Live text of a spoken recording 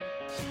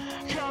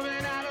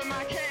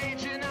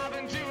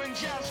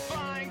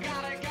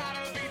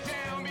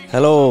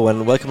Hello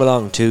and welcome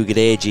along to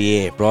G'day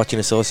GA, brought to you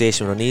in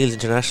association with O'Neill's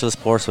International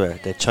Sportswear,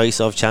 the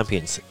choice of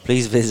champions.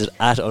 Please visit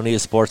at O'Neill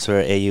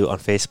Sportswear AU on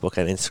Facebook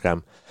and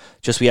Instagram.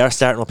 We are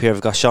starting up here.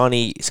 We've got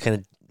Shawnee. It's kind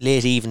of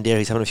late evening there.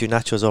 He's having a few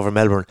nachos over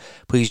Melbourne,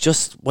 but he's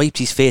just wiped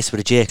his face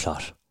with a J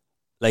cloth.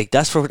 Like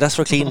that's for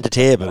cleaning the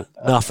table,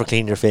 not for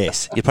cleaning your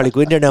face. You'd probably go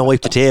in there now and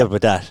wipe the table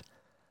with that.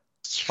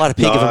 What a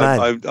pig of a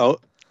man! I'm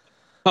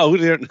out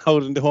here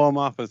out in the home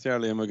office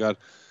earlier. Oh my God.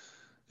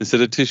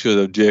 Instead of tissue,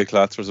 they have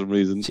J-cloths for some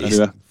reason. Jeez,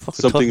 anyway,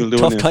 something will do.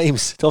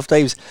 Tough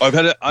times.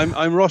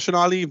 I'm rushing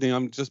all evening.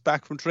 I'm just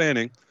back from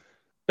training.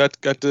 Got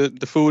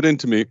the food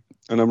into me,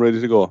 and I'm ready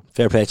to go.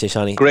 Fair play to you,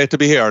 Shawnee. Great to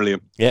be here, Liam.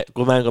 Yeah,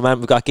 good man.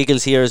 We've got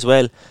Giggles here as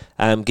well.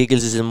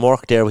 Giggles is in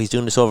work there. He's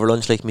doing this over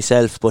lunch like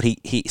myself. But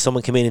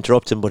someone came in and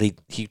interrupted him. But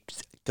he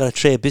got a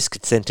tray of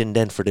biscuits sent in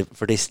then for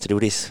this to do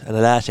this, and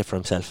a latte for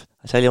himself.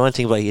 I tell you one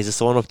thing, but he's a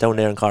son up down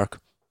there in Cork.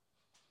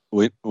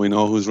 We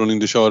know who's running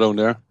the show down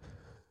there.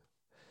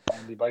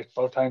 And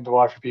about time to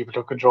watch for people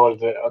to control of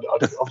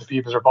the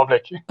People's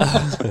Republic.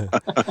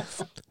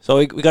 So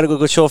we got a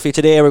good show for you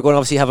today. We're going to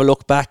obviously have a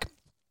look back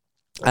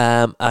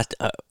at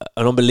an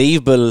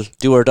unbelievable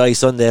do or die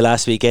Sunday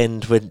last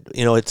weekend with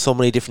it's so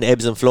many different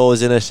ebbs and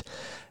flows in it.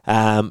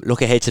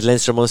 Look ahead to the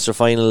Leinster Munster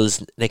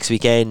finals next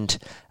weekend,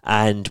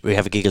 and we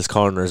have a Giggles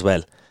corner as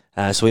well.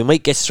 So we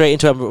might get straight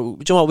into it. Do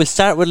you know what? We'll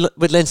start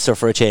with Leinster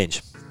for a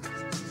change.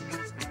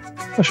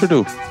 I sure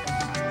do.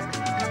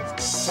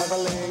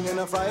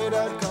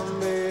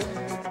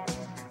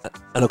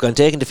 And look, I'm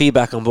taking the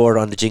feedback on board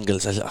on the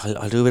jingles.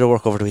 I'll do a bit of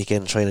work over the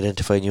weekend and try and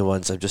identify new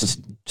ones. I'm just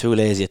too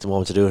lazy at the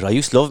moment to do it. I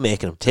used to love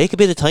making them. Take a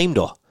bit of time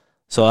though.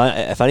 So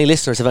if any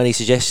listeners have any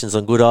suggestions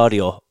on good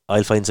audio,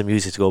 I'll find some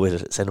music to go with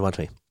it. Send them on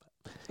to me.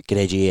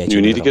 G'day GA.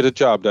 You need to get a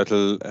job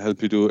that'll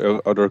help you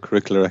do other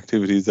curricular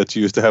activities that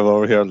you used to have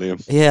over here,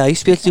 Liam. Yeah, I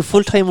used to be able to do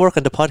full-time work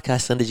on the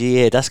podcast and the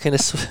GA. That's kind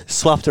of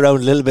swapped around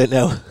a little bit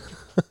now.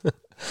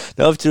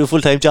 Now I have to do a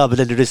full-time job and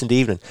then do this in the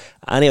evening.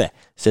 Anyway,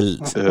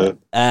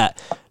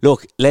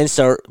 look,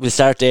 Leinster, we'll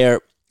start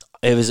there.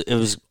 I was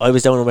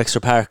down in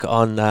Wexford Park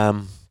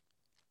on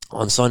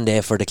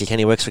Sunday for the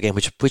Kilkenny-Wexford game,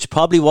 which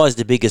probably was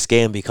the biggest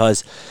game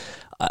because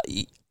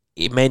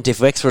it meant if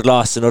Wexford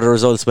lost and other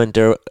results went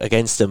there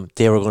against them,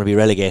 they were going to be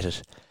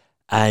relegated.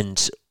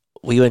 And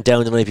we went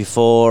down the night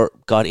before,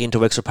 got into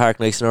Wexford Park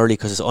nice and early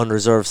because it's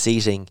unreserved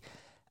seating,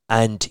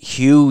 and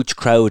huge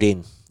crowd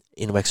in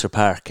Wexford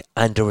Park,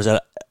 and there was a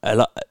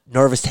lot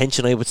nervous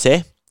tension, I would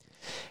say.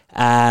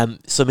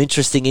 Some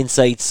interesting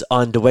insights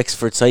on the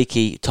Wexford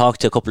psyche.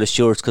 Talked to a couple of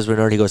stewards because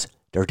Renardi goes,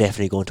 they're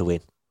definitely going to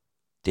win.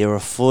 They were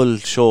full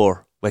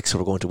sure Wexford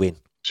were going to win.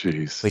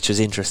 Jeez. Which was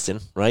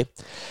interesting, right?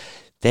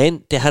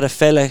 Then they had a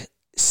fella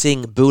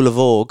sing Boule of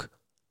Vogue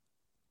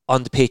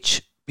on the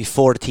pitch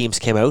before the teams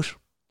came out,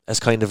 as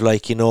kind of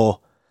like,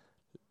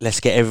 let's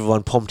get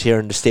everyone pumped here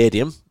in the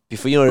stadium.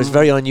 Before, it was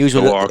very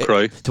unusual. The war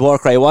cry. The war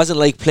cry. It wasn't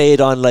like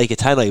played on like a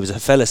tannoy. It was a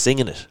fella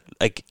singing it.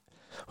 It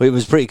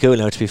was pretty cool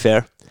now, to be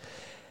fair.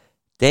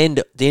 Then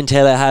the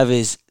intel I have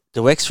is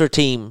the Wexford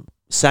team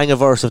sang a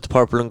verse of the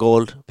Purple and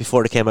Gold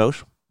before they came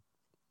out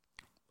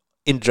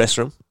in the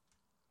dressing room.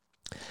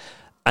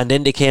 And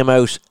then they came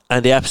out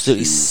and they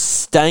absolutely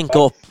stank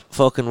up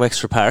fucking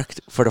Wexford Park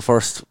for the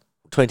first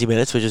 20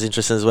 minutes, which was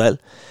interesting as well.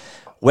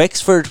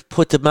 Wexford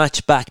put the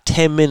match back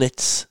 10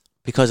 minutes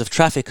because of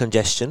traffic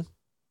congestion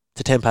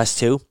to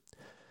 2:10,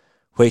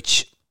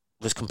 which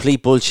was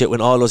complete bullshit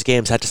when all those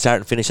games had to start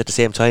and finish at the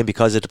same time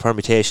because of the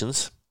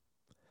permutations.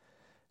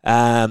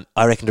 I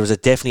reckon there was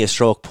definitely a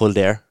stroke pull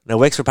there. Now,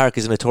 Wexford Park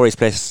is a notorious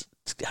place,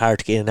 it's hard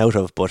to get in and out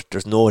of, but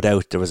there's no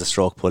doubt there was a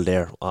stroke pull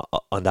there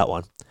on that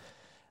one.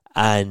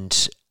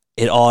 And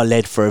it all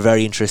led for a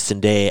very interesting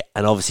day.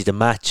 And obviously the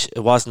match, it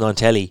wasn't on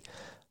telly,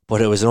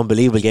 but it was an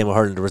unbelievable game of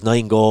hurling. There was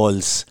 9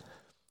 goals,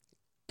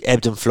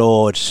 ebbed and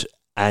flowed,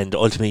 and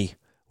ultimately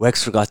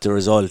Wexford got the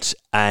result,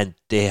 and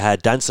they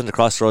had Dance on the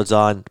Crossroads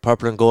on,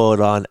 Purple and Gold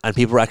on, and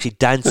people were actually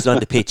dancing on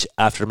the pitch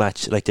after the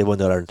match like they won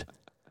the Ireland.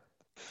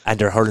 And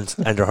their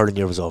hurling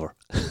year was over.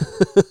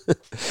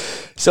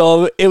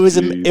 So it was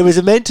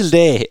a mental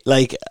day,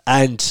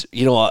 and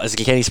as a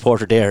Kilkenny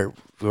supporter there,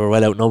 we were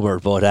well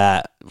outnumbered,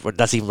 but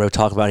that's even without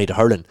talking about any of the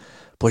hurling.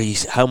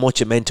 But how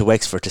much it meant to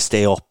Wexford to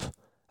stay up,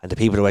 and the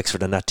people of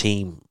Wexford and that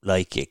team,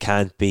 it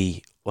can't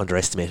be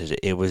underestimated.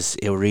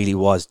 It really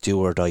was do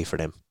or die for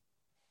them.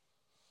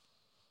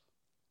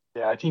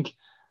 Yeah, I think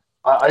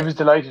I was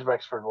delighted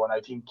Wexford won. I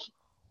think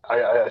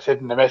I said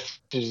in the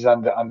messages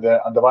on the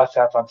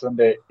WhatsApp on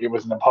Sunday, it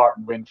was an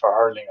important win for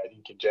hurling, I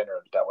think, in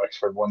general, that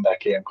Wexford won that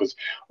game, because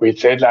we had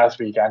said last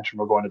week Antrim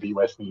were going to beat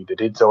Westmeath. They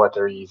did so at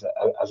their ease,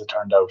 as it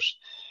turned out.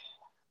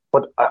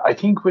 But I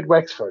think with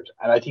Wexford,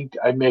 and I think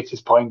I make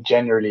this point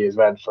generally as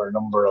well for a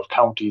number of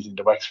counties in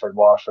the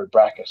Wexford-Waterford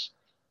bracket,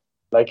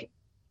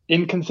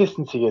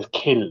 inconsistency has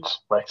killed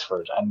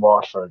Wexford and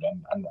Waterford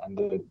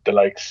and the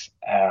likes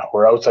who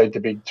are outside the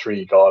big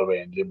three, Galway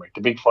and Limerick,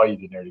 the big five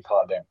you nearly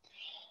call them.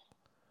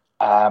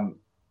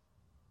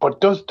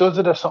 But does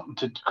it have something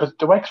to, because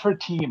the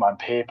Wexford team on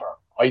paper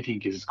I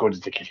think is as good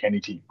as the Kilkenny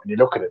team. When you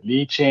look at it,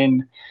 Lee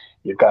Chin,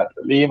 you've got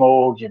Liam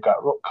Og, you've got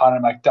Conor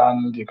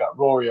MacDonald, you've got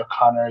Rory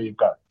O'Connor, you've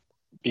got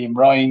Beam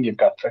Ryan, you've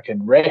got freaking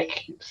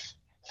Rick.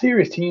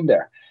 Serious team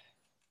there.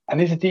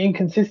 And is it the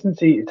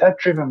inconsistency? Is that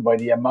driven by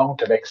the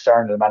amount of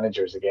external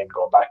managers, again,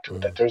 going back to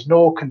it, that there's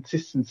no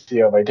consistency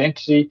of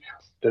identity,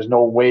 there's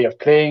no way of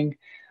playing.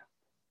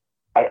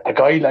 A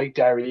guy like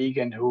Darrell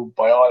Egan, who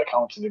by all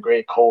accounts is a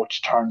great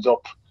coach, turns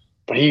up,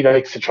 but he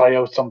likes to try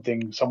out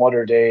something some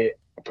other day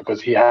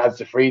because he has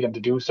the freedom to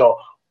do so.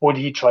 Would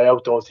he try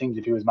out those things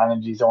if he was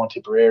managing his own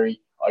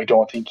Tipperary? I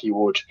don't think he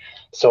would.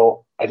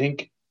 So I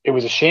think it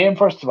was a shame,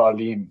 first of all,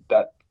 Liam,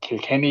 that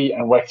Kilkenny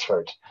and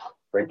Wexford,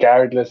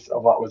 regardless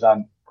of what was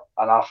on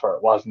offer,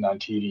 wasn't on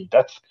TV.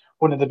 That's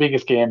one of the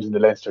biggest games in the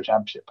Leinster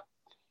Championship.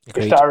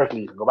 Agreed.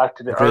 Historically, you can go back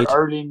to the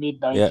early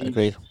mid-90s. Yeah,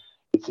 agreed.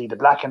 You'd see the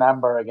black and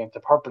amber against the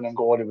purple and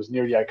gold. It was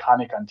nearly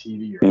iconic on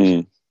TV.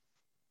 Right?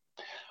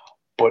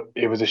 But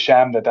it was a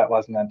shame that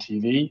wasn't on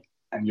TV,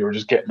 and you were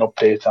just getting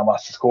updates on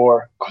what's the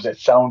score, because it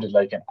sounded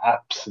like an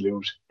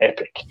absolute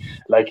epic.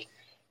 Like,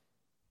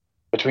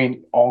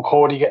 between Owen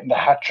Cody getting the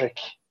hat-trick,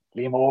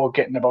 Liam O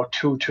getting about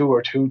 2-2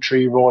 or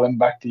 2-3, rolling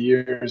back the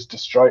years,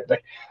 destroyed.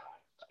 Like,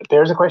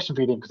 there's a question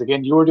for you, because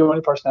again, you were the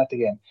only person at the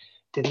game.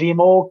 Did Liam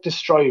O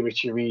destroy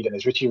Richie Reid, and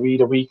is Richie Reid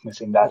a weakness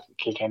in that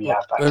Kilkenny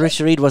halfback? Well,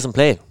 Richie Reid wasn't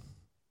playing.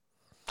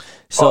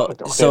 So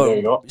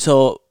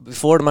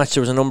before the match,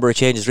 there was a number of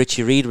changes.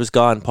 Richie Reid was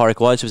gone. Pádraig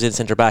Walsh was in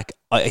centre back.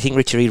 I think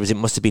Richie Reid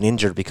must have been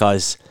injured,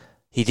 because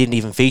he didn't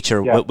even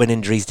feature when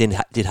injuries did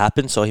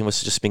happen. So he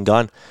must have just been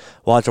gone.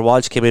 Walter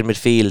Walsh came in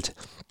midfield,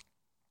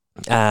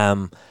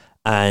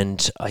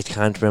 and I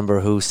can't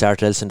remember who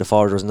started else in the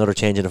forward. There was another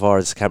change in the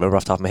forwards. I can't remember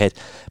off the top of my head.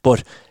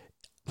 But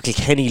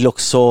Kilkenny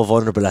looked so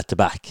vulnerable at the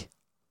back.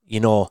 You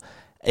know,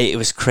 it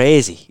was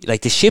crazy.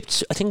 Like, they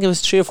shipped, I think it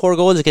was 3 or 4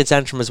 goals against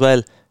Antrim as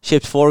well.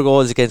 Shipped 4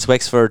 goals against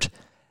Wexford.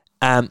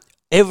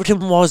 Everything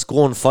was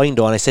going fine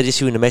though, and I said this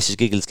to you in the message,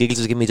 Giggles. Giggles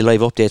was giving me the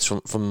live updates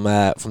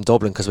from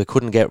Dublin, because we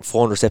couldn't get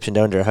phone reception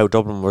down there, how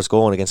Dublin was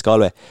going against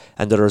Galway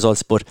and the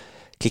results. But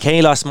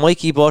Kilkenny lost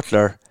Mikey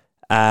Butler,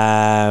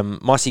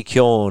 Mossy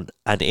Keown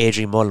and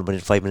Adrian Mullen within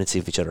 5 minutes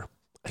of each other.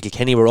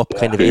 Kilkenny were up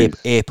kind of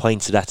 8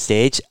 points at that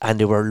stage, and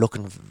they were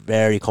looking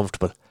very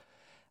comfortable.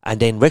 And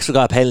then Wexford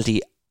got a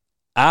penalty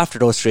after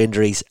those 3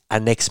 injuries,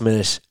 and next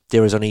minute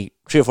there was only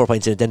 3 or 4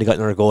 points in it. Then they got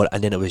another goal,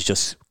 and then it was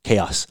just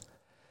chaos.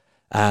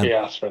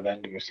 Chaos for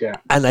them, yeah.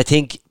 And I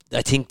think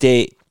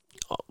they,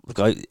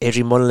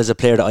 Adrian Mullen is a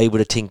player that I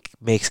would think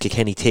makes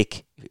Kilkenny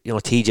tick. You know,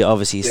 TJ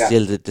obviously is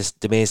still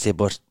the mainstay,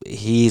 but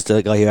he's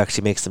the guy who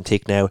actually makes them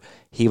tick now.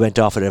 He went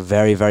off with a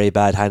very, very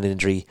bad hand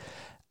injury,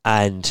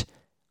 and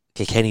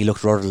Kilkenny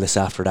looked rudderless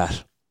after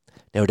that.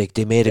 Now,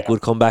 they made a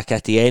good comeback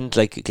at the end,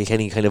 like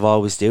Kilkenny kind of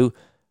always do,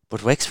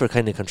 but Wexford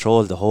kind of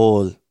controlled the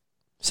whole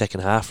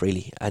second half,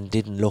 really, and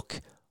didn't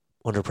look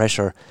under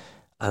pressure.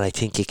 And I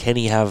think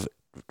Kilkenny have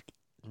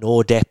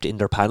no depth in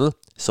their panel.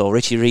 So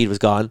Richie Reid was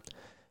gone.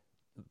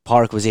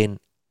 Park was in.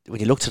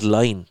 When you look to the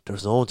line, there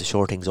was no one to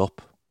shore things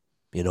up.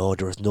 You know,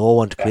 there was no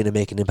one to kind of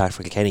make an impact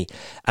for Kilkenny.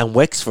 And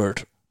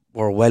Wexford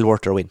were well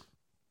worth their win.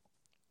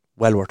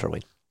 Well worth their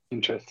win.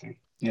 Interesting.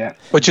 Yeah.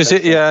 But you say,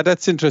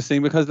 that's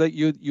interesting, because like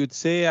you'd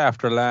say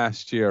after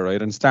last year,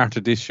 right, and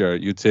started this year,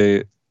 you'd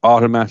say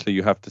automatically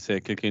you have to say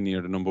Kilkenny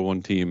are the number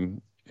 1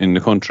 team in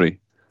the country.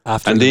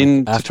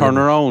 To turn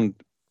around.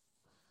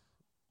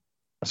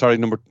 Sorry,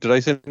 did I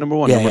say number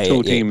 1? Number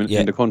 2 team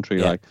in the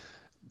country, like,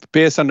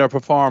 based on their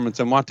performance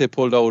and what they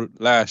pulled out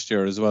last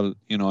year as well,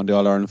 you know, in the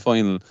All-Ireland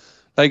final.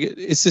 Like,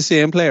 it's the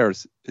same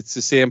players, it's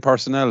the same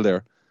personnel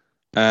there.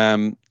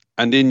 And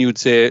then you'd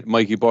say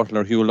Mikey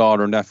Butler, Hugh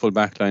Lauder, and that full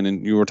back line,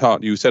 and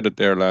you said it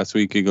there last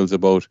week, Eagles,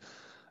 about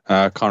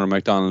Conor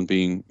MacDonald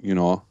being, you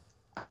know,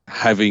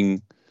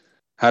 having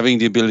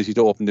the ability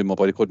to open them up,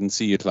 but I couldn't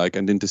see it, like,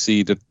 and then to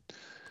see that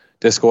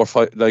they score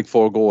 4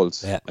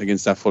 goals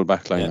against that full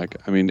back line. Like,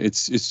 I mean,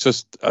 it's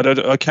just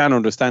I can't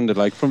understand it.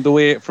 Like, from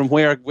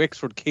where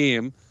Wexford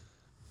came,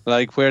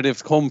 like where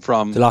they've come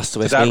from, they lost to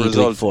West that Meath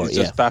result before, is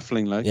just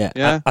baffling. Like,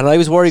 and I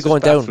was worried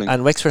going baffling. down,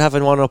 and Wexford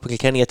having one up in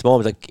Kilkenny at the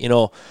moment, like, you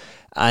know.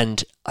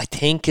 And I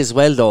think as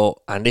well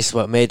though, and this is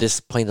what made this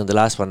point on the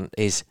last one,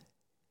 is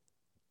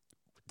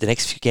the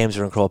next few games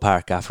are in Croke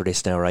Park after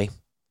this now, right?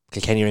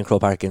 Kilkenny are in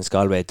Croke Park against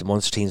Galway. The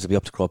Munster teams will be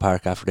up to Croke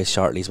Park after this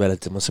shortly as well.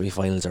 The Munster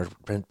finals, or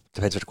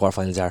depends what the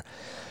quarterfinals are.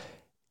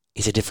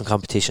 It's a different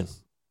competition,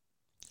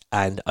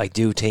 and I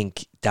do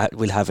think that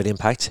will have an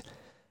impact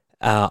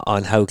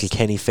on how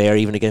Kilkenny fare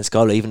even against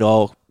Galway. Even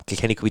though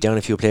Kilkenny could be down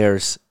a few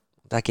players,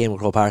 that game at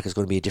Croke Park is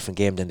going to be a different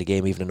game than the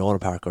game even in Nolan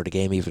Park, or the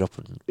game even up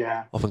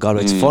in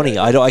Galway. It's funny.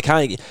 I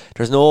can't.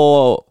 There's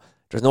no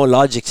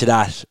logic to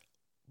that,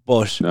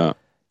 but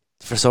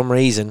for some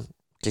reason,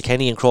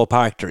 Kilkenny and Croke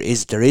Park, there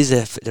is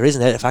a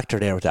factor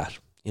there with that.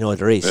 You know,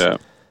 there is. Yeah.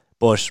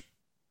 But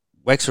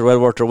Wexford well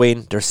worth their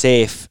win. They're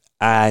safe,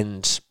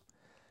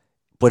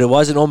 but it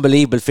was an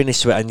unbelievable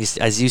finish to it. And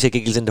as you said,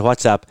 Giggles, into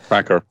WhatsApp,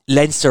 Cracker.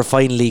 Leinster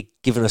finally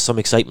giving us some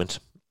excitement.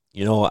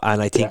 You know,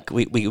 and I think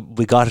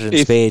we got it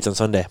in spades on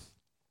Sunday.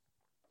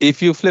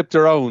 if you flipped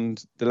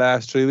around the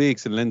last 3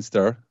 weeks in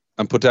Leinster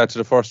and put that to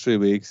the first 3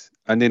 weeks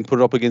and then put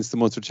it up against the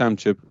Munster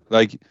Championship,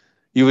 like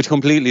you would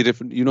completely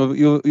different.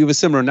 You have a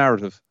similar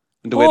narrative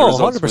in the way the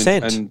results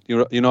 100%.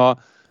 went, and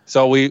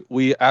so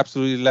we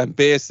absolutely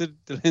lambasted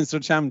the Leinster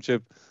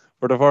Championship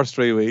for the first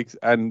 3 weeks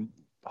and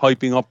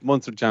hyping up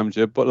Munster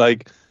Championship, but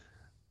like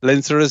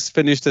Leinster has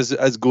finished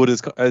as good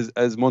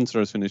as Munster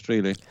has finished,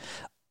 really.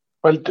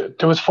 Well,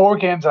 there was 4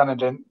 games on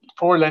it,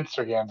 4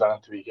 Leinster games on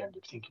it the weekend,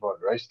 if you think about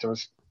it, right? There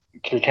was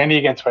Kilkenny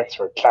against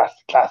Wexford,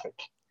 classic.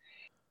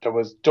 There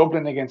was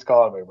Dublin against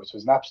Galway, which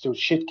was an absolute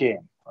shit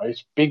game,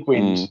 right? Big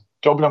wind.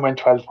 Dublin went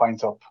 12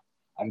 points up.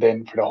 And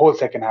then for the whole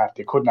second half,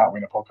 they could not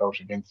win a puck out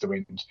against the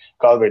wind.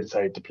 Galway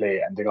decided to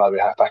play, and the Galway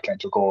half-back line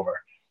took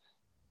over.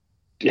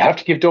 You have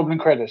to give Dublin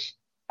credit,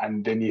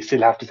 and then you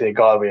still have to say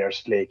Galway are as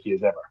flaky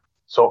as ever.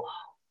 So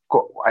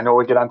I know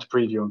we'll get on to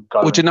preview.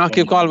 Galway. Would you not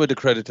give Galway the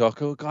credit, Doc?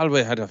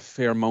 Galway had a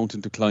fair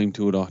mountain to climb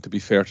to be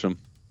fair to them.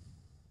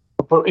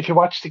 But if you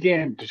watch the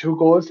game, the 2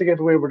 goals they gave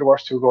away were the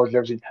worst 2 goals they've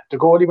ever seen. The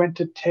goalie went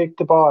to take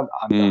the ball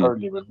on the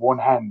hurley with one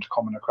hand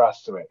coming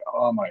across the way.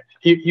 Oh my!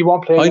 He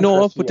won't play. I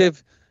know, but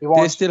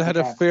they still had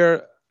a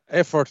fair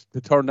effort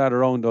to turn that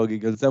around, Dougie,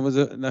 because that was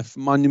a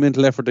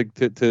monumental effort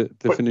to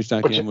finish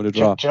that game with a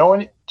draw. Do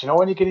you know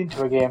when you get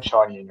into a game,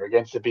 Shawnee, and you're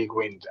against a big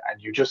wind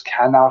and you just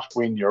cannot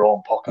win your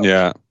own puck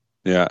out?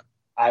 Yeah.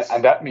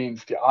 And that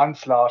means the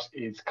onslaught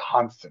is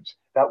constant.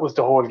 That was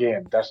the whole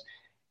game. That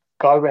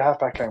Galway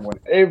half-back line won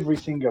every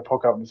single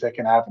puck out in the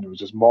second half, and it was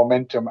just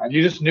momentum. And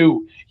you just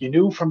knew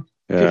from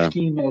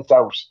 15 minutes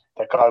out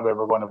that Galway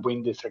were going to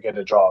win this or get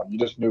a draw. You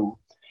just knew.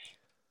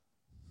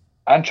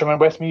 Antrim and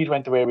Westmeath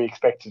went the way we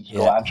expected to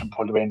go. Antrim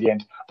pulled away in the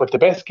end. But the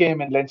best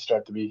game in Leinster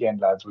at the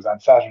weekend, lads, was on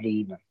Saturday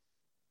evening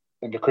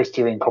in the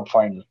Christy Ring Cup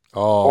final.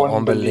 Oh,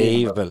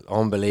 unbelievable.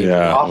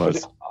 Yeah,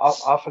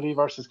 Offaly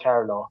versus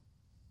Carlow.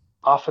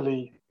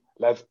 Offaly,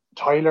 lads.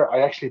 Tyler,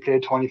 I actually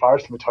played Tony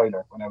Forrest with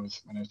Tyler when I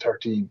was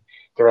 13.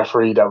 The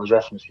referee that was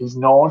referenced. He's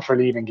known for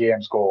leaving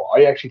games go.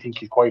 I actually think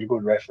he's quite a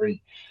good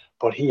referee,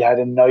 but he had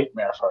a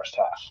nightmare first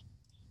half.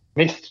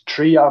 Missed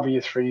 3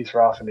 obvious frees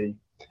for Offaly,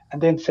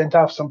 and then sent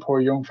off some poor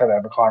young fella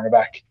at the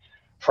cornerback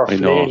for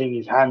flailing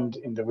his hand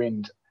in the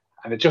wind.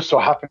 And it just so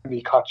happened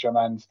he caught your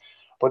man's.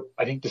 But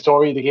I think the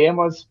story of the game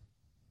was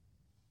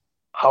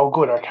how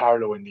good are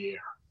Carlow in the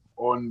air?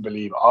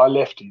 Unbelievable. All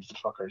lefties, the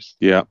fuckers.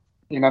 Yeah.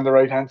 In on the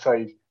right hand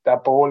side,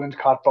 that Boland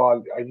caught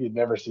ball, you'd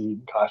never see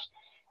him caught.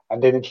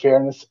 And then in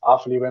fairness,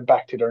 Offaly went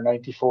back to their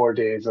 94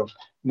 days of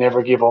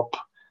never give up.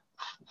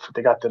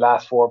 They got the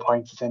last 4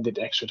 points to send it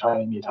to extra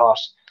time. You thought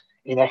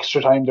in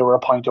extra time they were a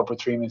point up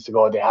with 3 minutes to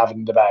go. They have it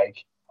in the bag.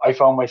 I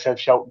found myself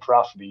shouting for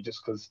Offaly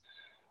just because,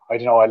 I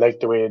don't know, I liked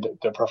the way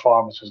the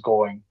performance was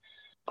going.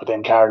 But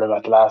then Carlow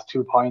got the last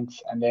 2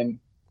 points, and then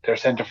their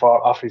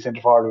Offaly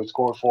centre forward who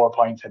scored 4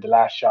 points had the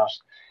last shot.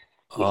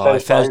 I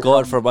felt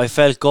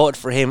good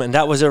for him, and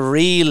that was a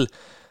real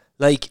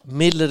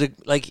middle of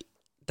the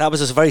that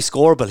was just very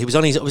scoreable. He was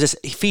on it was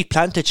a feet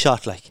planted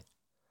shot,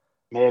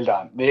 nailed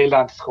on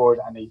to score,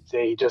 and he'd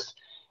say he just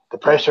the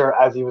pressure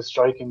as he was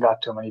striking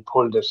got to him, and he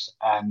pulled it.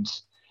 And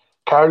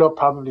Carlow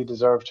probably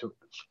deserved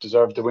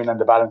the win on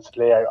the balance of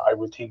play, I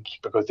would think,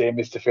 because they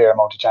missed a fair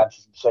amount of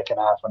chances in the second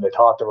half when they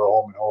thought they were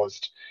home and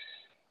hosed.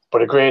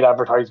 But a great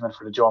advertisement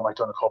for the Joe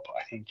McDonagh Cup.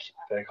 I think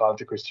they called it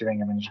the Christy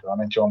Ring a minute ago. I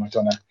meant Joe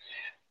McDonagh.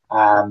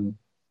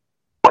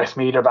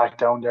 Westmeath are back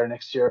down there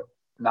next year,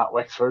 not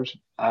Wexford,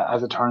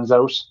 as it turns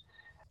out.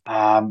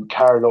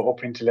 Carlow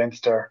up into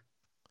Leinster.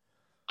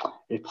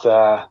 It's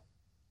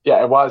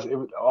it was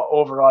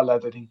overall,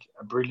 lads, I think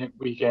a brilliant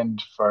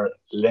weekend for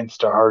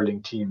Leinster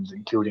hurling teams,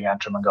 including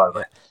Antrim and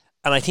Galway.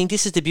 And I think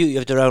this is the beauty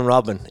of the round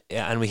robin,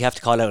 and we have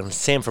to call out, and the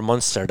same for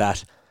Munster,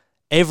 that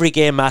every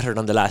game mattered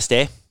on the last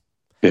day.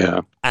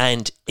 Yeah.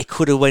 And it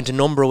could have went a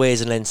number of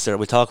ways in Leinster.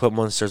 We'll talk about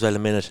Munster as well in a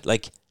minute.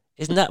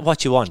 Isn't that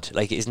what you want?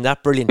 Isn't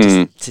that brilliant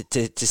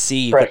to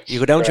see? Correct. You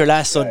go down to your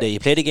last Sunday, you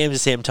play the games at the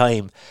same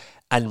time,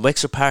 and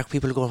Wexford Park,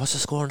 people are going, what's the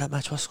score in that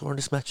match? What's the score in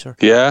this match? Or,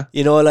 people,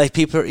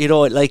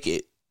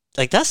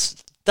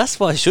 that's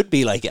what it should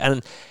be like.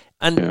 And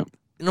no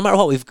matter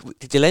what,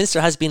 the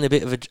Leinster has been a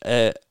bit of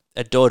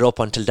a dud up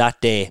until that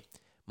day.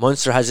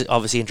 Munster has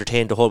obviously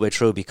entertained the whole way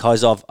through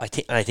because of, I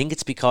think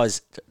it's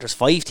because there's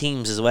 5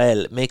 teams as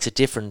well. It makes it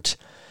different.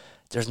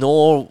 There's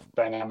no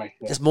dynamic.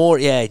 Yeah. There's more,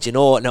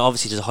 now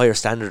obviously there's a higher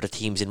standard of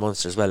teams in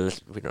Munster as well.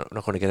 We're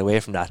not going to get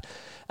away from that.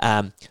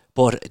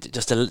 But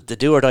just the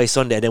do or die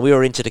Sunday, and then we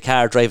were into the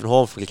car driving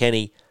home from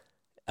Kilkenny,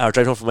 or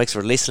driving home from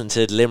Wexford, listening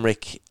to the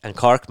Limerick and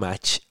Cork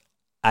match,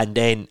 and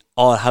then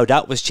how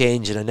that was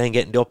changing, and then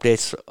getting the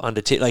updates on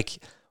the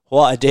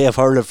what a day of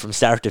hurling from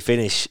start to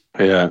finish.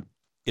 Yeah.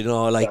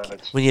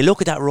 When you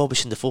look at that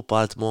rubbish in the football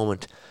at the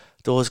moment,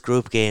 those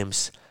group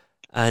games,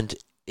 and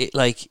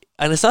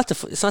and it's not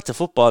the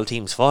football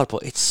team's fault,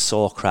 but it's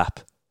so crap.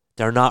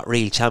 They're not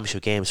real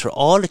championship games. For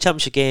all the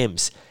championship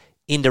games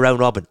in the round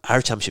robin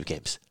are championship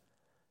games.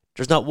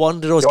 There's not one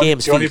of those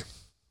games. The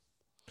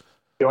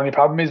only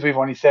problem is we've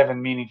only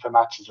 7 meaningful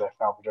matches left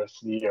now for the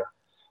rest of the year.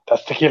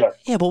 That's the killer.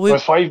 Yeah, but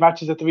there's 5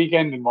 matches at the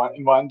weekend in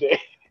one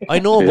day. I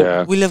know,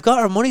 but we'll have got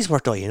our money's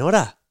worth, though. You know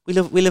that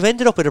we'll have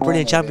ended up with a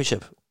brilliant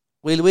championship.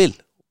 We will.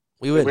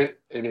 It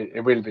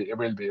will be.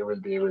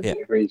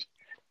 Agreed.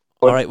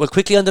 But all right. Well,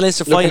 quickly on the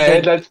Leinster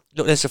final.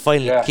 Leinster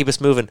final. Keep us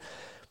moving.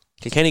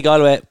 Kilkenny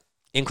Galway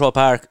in Croke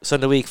Park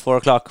Sunday week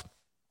 4:00.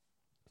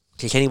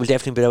 Kilkenny will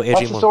definitely be out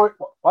Adrian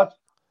Mullen.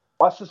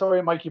 What's the story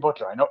of Mikey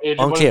Butler? I know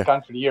Adrian Mullen's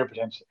gone for the year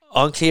potentially.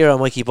 Unclear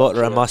on Mikey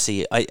Butler and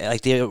Mossy.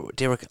 They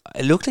were.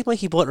 It looked like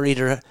Mikey Butler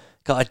either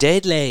got a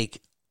dead leg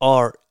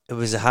or it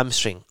was a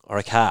hamstring or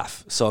a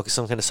calf, so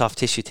some kind of soft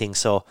tissue thing.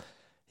 So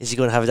is he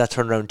going to have that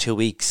turnaround in 2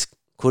 weeks?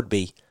 Could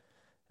be.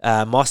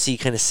 Mossy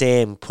kind of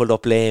same, pulled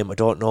up lame. I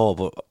don't know,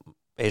 but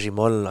Adrian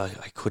Mullen,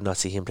 I could not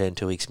see him playing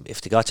 2 weeks.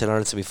 If they got to an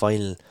Ireland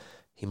semi-final,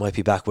 he might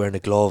be back wearing a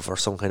glove or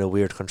some kind of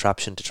weird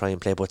contraption to try and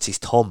play. But it's his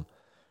thumb.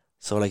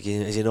 So, like,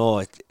 as you know,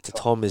 the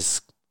thumb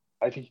is...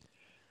 I think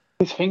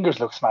his fingers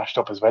look smashed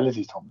up as well as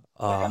his thumb.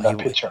 In that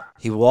picture.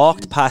 He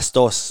walked past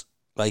us,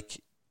 like,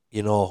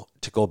 you know,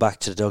 to go back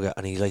to the dugout,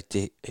 and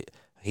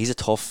he's a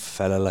tough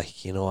fella,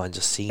 like, you know, and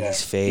just seeing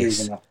his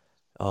face.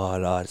 Oh,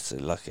 Lord,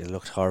 it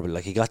looked horrible.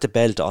 Like, he got the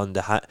belt on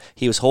the hand.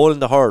 He was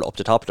holding the hurl up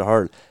the top of the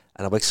hurl,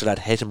 and a Wexford lad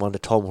hit him on the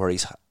thumb where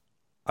he's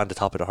on the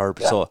top of the hurl.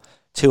 Yeah.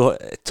 So,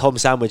 thumb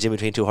sandwich in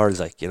between two hurls,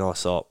 like, you know,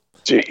 so...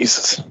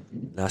 Jesus.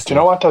 Nasty. Do you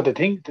know what, though? The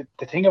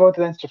thing about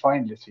the Leinster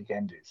final this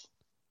weekend is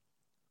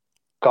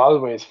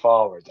Galway's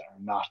forwards are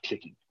not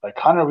clicking. Like,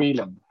 Conor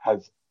Whelan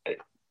has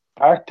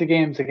part the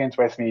games against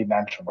Westmeath and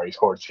Antrim where he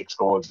scored 6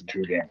 goals in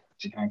 2 games.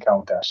 You can't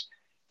count that.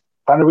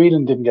 Conor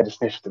Whelan didn't get a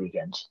sniff the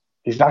weekend.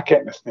 He's not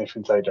getting a sniff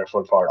inside their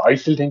full forward. I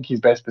still think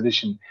his best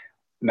position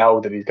now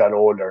that he's got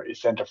older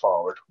is centre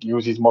forward.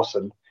 Use his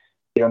muscle,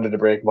 be under the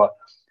break. But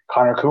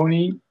Conor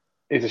Cooney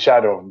is a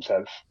shadow of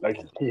himself. Like,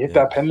 he hit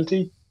that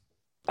penalty.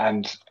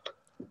 And,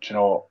 you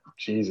know,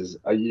 Jesus,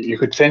 you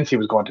could sense he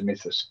was going to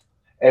miss it.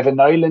 Evan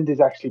Nyland is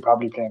actually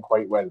probably playing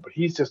quite well, but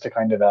he's just a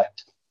kind of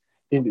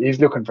he's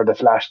looking for the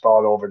flash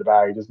ball over the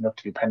bar. He doesn't look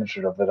to be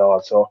penetrative at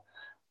all. So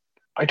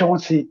I don't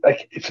see,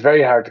 like, it's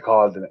very hard to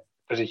call.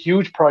 There's a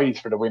huge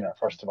prize for the winner,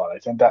 first of all. I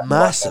sent that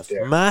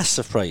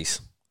massive prize.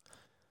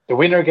 The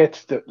winner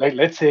gets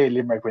let's say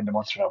Limerick win the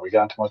Munster now. We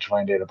got into Munster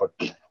final data, but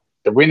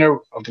the winner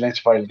of the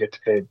Leinster final get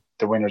to play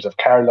the winners of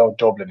Carlow,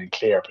 Dublin, and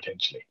Clare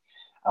potentially.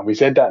 And we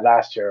said that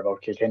last year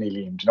about Kilkenny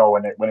Liam. You know,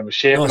 when it was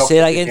shaping up. Say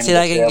that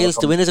again, Gills.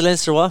 The winners of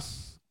Leinster what?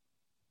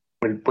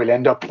 We'll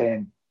end up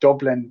playing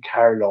Dublin,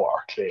 Carlow,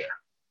 or Clare.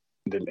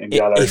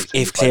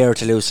 If Clare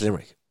to lose to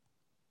Limerick.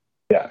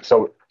 Yeah,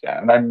 so,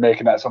 and I'm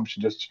making that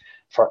assumption just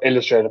for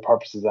illustrative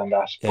purposes on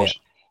that. Yeah.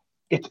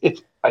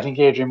 But I think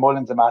Adrian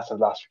Mullen's a massive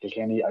loss for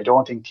Kilkenny. I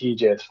don't think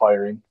TJ is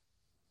firing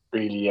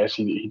really yet.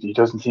 He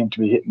doesn't seem to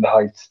be hitting the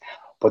heights.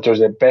 But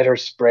there's a better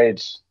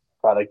spread.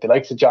 Like the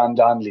likes of John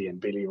Donnelly and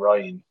Billy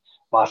Ryan,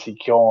 Mossy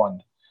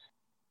Keown,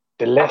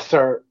 the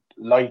lesser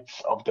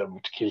lights of the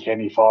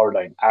Kilkenny forward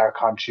line are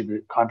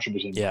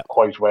contributing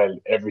quite well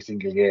every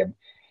single game.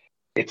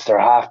 It's their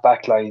half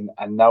back line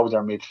and now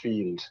their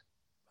midfield.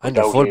 And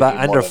their full back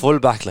line now. Full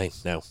back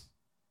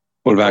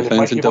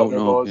line's in doubt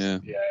now. Yeah.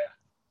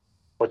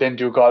 But then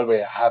do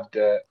Galway have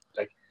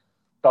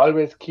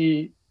Galway's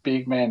key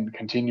big men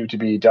continue to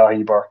be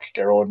Dahi Burke,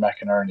 Gerard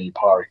McInerney,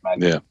 Pádraig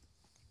Mann. Yeah.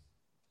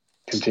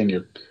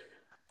 Continue.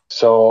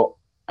 So,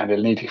 and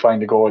they'll need to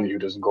find a goalie who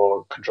doesn't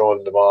go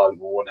controlling the ball with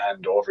one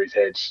hand over his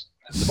head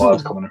as the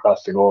ball's coming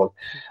across the goal.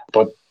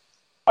 But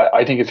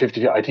I think it's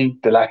 50. I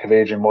think the lack of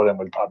Adrian Mullen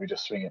will probably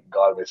just swing it in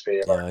Galway's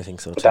favour. Yeah, I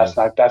think so but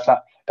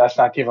too. That's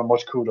not giving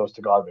much kudos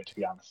to Galway, to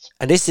be honest.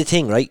 And this is the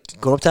thing, right?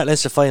 Going up to that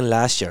Leinster final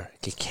last year,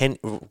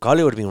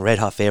 Galway would have been red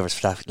hot favourites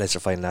for that Leinster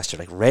final last year,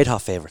 like red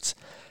hot favourites.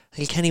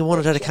 Kilkenny won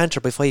it at a canter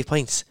by 5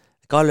 points.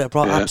 Galway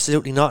brought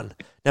absolutely nothing.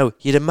 Now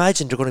you'd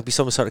imagine they're going to be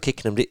some sort of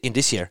kicking them in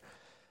this year,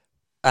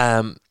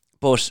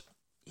 but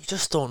you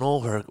just don't know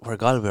where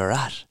Galway are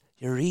at.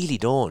 You really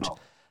don't. No.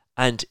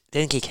 And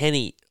then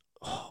Kilkenny,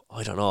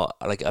 I don't know.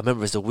 Like, I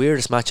remember it was the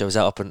weirdest match I was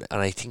at and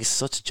I think it's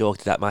such a joke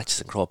that match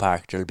is in Croke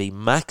Park. There'll be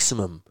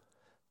maximum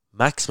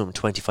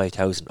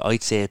 25,000.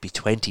 I'd say it'd be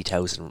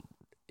 20,000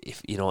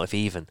 if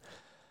even.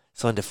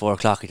 Sunday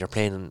 4:00 and you're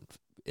playing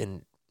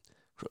in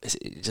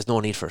there's no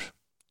need for it.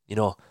 You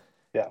know.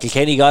 Yeah.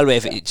 Kilkenny Galway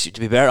to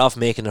be better off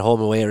making a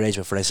home away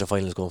arrangement for Leinster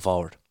finals going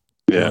forward.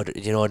 Yeah.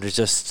 You know,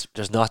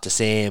 there's not the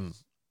same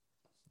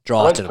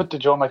draw to them. Put the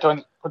Joe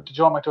McDonagh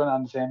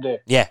on the same day.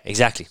 Yeah,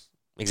 exactly.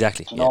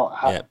 You know,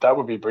 that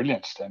would be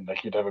brilliant. Then,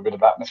 like, you'd have a bit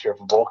of atmosphere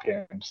for both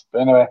games.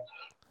 But anyway,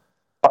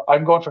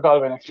 I'm going for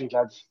Galway next week,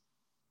 lads.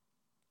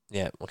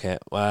 Yeah. Okay.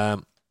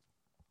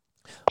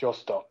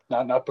 Just stop.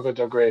 Not because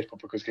they're great,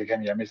 but because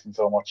Kilkenny are missing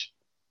so much.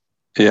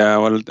 Yeah,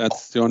 well,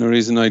 that's the only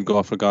reason I'd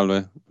go for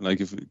Galway. Like,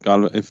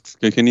 if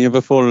Kilkenny have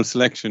a full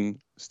selection,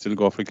 still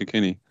go for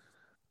Kilkenny.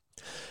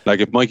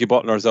 Like, if Mikey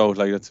Butler's out,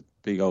 like, that's a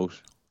big out.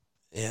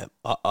 Yeah,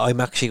 I'm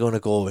actually going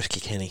to go with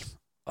Kilkenny.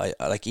 I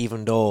like,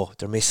 even though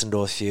they're missing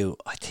those few,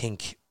 I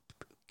think,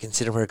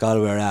 considering where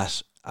Galway are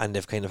at, and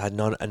they've kind of had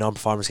a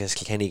non-performance against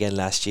Kilkenny again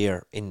last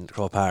year in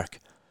Croke Park,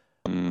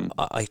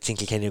 I think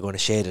Kilkenny are going to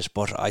shade it,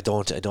 but I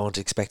don't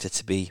expect it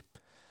to be.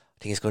 I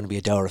think it's going to be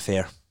a dour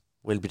affair.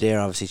 we'll be there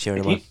obviously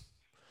cheering them on.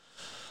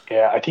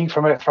 Yeah, I think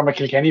from a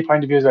Kilkenny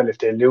point of view as well, if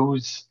they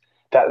lose,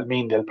 that'll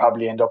mean they'll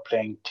probably end up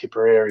playing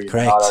Tipperary in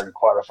the All-Ireland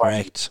quarter-final.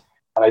 Correct.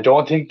 And I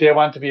don't think they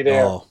want to be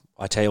there. No,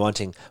 I tell you one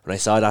thing, when I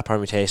saw that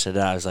permutation of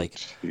that, I was like,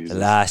 Jesus. the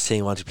last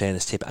thing I want to be playing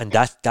is Tip. And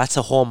that's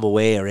a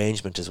home-away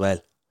arrangement as well.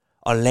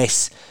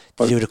 Unless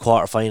they do the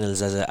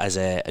quarter-finals as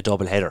a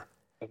double header.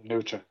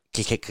 Neutral.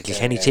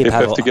 Kilkenny Tip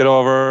have to get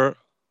over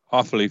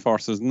Offaly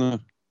first, isn't it?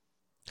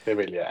 They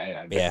will,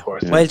 yeah. Of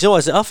course. Well, you know,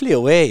 it's Offaly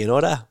away, you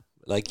know that?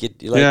 Like, you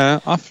like, yeah,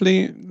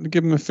 Offaly,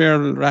 give them a fair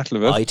rattle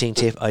of it. I think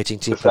Tip will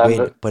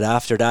win. But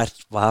after that,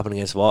 what happened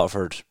against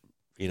Waterford,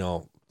 you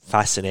know,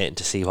 fascinating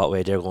to see what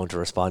way they're going to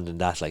respond in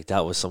that. Like,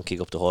 that was some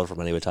kick up the hole for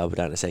Manny. We'll talk about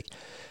that in a sec.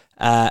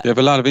 They have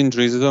a lot of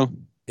injuries as well.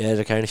 Yeah,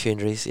 they're carrying a few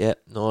injuries. Yeah,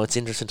 no, it's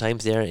interesting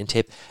times there in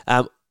Tip.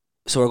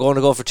 So we're going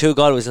to go for 2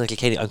 Galways in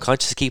Kilkenny. I'm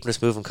conscious of keeping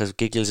us moving because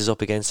Giggles is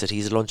up against it.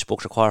 He's a lunch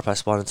booked at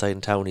 1:15 inside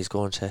in town. He's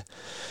going to.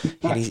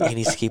 He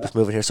needs to keep us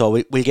moving here. So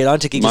we'll get on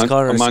to Giggles'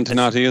 corners.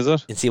 Montanati, is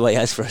it? And see what he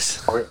has for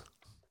us.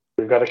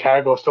 We've got a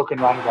cargo stuck in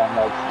Rangan,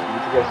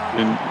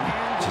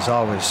 lads. It's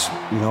always,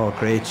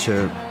 great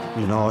to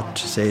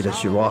say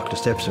that you walk the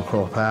steps of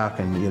Croke Park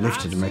and you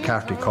lifted the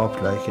McCarthy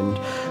Cup,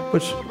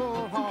 but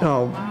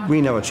we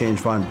never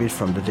changed one bit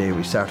from the day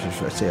we started,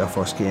 let's say, our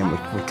first game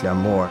with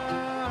Glenmore.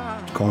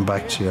 Going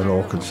back to your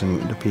locals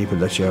and the people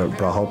that you're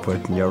brought up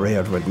with and you're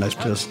reared with, and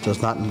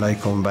there's nothing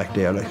like coming back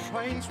there. Like,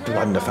 it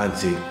wasn't a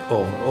fancy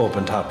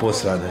open top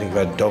bus line. I think we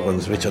had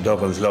Richard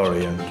Duggan's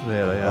lorry and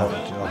up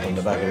on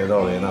the back of the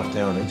lorry and off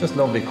down. It's just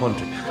lovely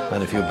country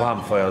and a few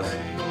bonfires.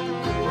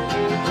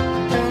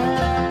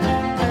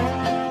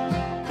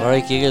 All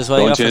right, Giggles,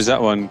 don't change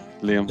that one,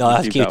 Liam. No, I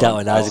have to keep that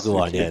one. That's a good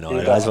one. Yeah,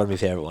 no, that's one of my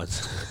favourite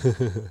ones.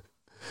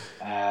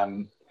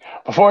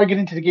 Before I get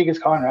into the Giggles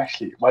corner,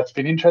 actually, what's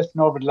been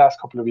interesting over the last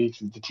couple of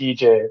weeks is the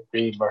TJ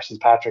Reid versus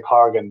Patrick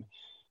Horgan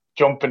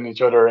jumping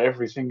each other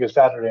every single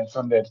Saturday and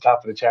Sunday at the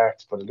top of the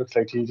charts. But it looks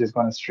like TJ's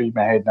going to stream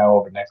ahead now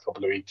over the next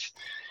couple of weeks.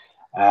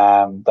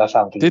 That's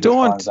something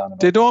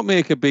they don't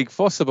make a big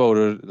fuss about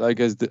it like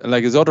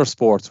as other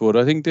sports would.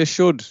 I think they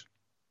should.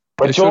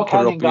 When Joe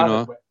Canning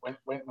got it,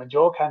 when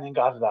Joe Canning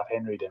got it off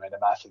Henry, they made a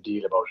massive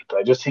deal about it. But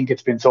I just think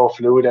it's been so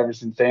fluid ever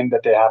since then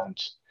that they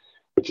haven't,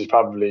 which is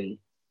probably.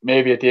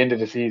 Maybe at the end of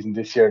the season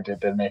this year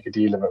they'll make a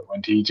deal of it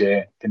when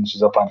TJ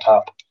finishes up on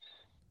top.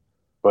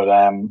 But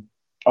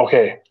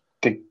okay,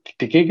 the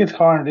Giggles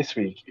corner this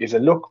week is a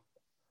look.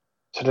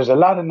 So there's a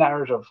lot of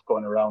narrative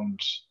going around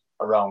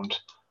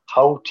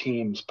how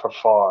teams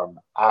perform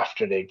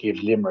after they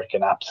give Limerick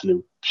an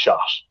absolute shot.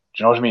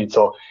 Do you know what I mean?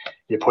 So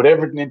you put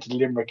everything into the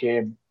Limerick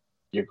game,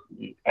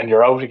 and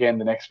you're out again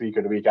the next week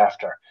or the week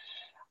after.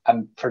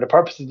 And for the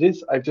purpose of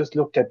this, I've just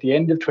looked at the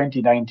end of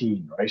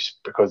 2019, right?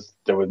 Because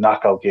there was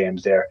knockout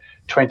games there.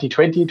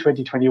 2020 and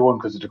 2021,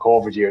 because of the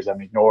COVID years, I'm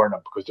ignoring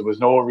them because there was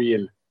no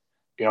real,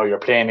 you're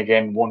playing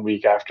again 1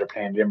 week after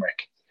playing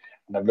Limerick.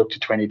 And I've looked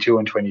at 22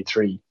 and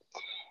 23.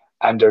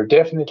 And there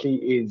definitely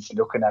is,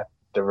 looking at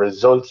the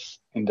results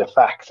in the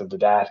facts of the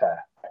data,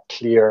 a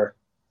clear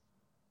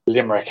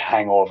Limerick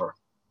hangover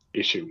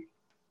issue.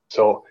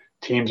 So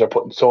teams are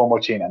putting so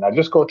much in. And I'll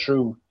just go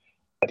through,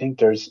 I think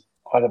there's,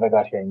 what have I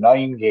got here?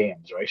 9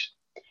 games, right?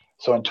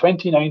 So in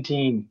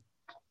 2019,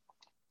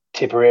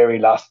 Tipperary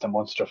lost the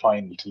Munster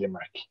final to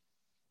Limerick.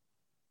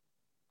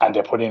 And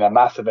they put in a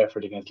massive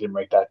effort against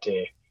Limerick that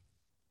day.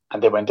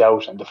 And they went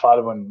out, and the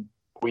following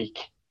week,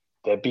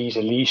 they beat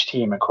a Laois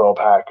team in Croke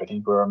Park. I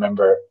think we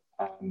remember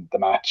the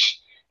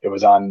match. It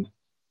was in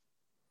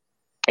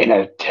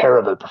a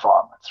terrible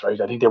performance,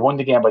 right? I think they won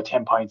the game by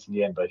 10 points in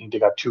the end, but I think they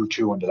got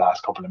 2-2 in the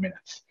last couple of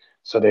minutes.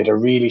 So they had a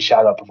really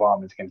shallow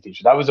performance against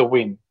each other. That was a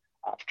win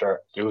after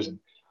losing.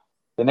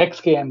 The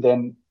next game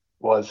then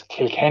was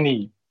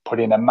Kilkenny put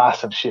in a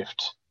massive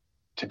shift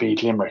to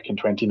beat Limerick in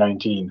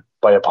 2019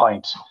 by a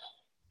point.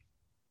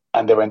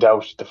 And they went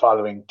out the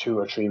following 2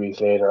 or 3 weeks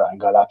later and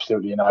got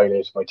absolutely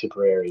annihilated by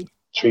Tipperary,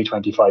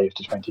 325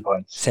 to 20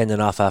 points. Sending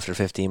off after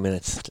 15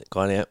 minutes. Go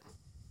on, yeah. It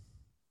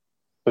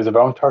was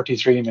around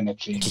 33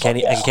 minutes.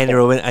 Kilkenny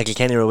were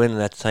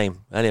winning at the time.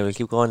 Anyway, we'll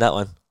keep going that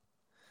one.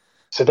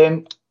 So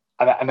then,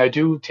 and I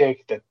do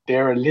take that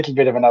they're a little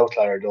bit of an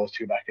outlier, those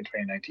two back in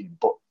 2019,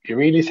 but you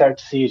really start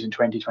to see it in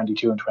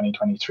 2022 and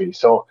 2023.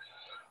 So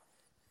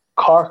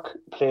Cork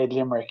played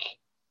Limerick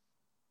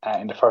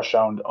in the first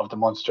round of the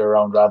Munster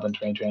round rather than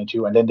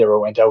 2022, and then they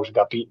went out and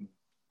got beaten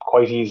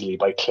quite easily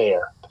by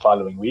Clare the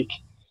following week.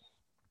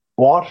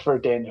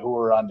 Waterford then, who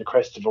were on the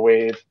crest of a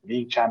wave,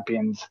 league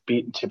champions,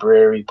 beaten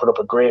Tipperary, put up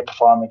a great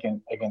performance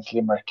against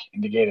Limerick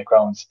in the Gaelic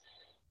grounds,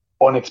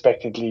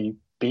 unexpectedly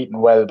beaten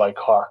well by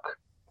Cork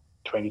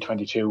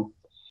 2022.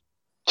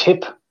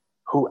 Tip,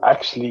 who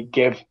actually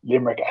gave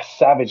Limerick a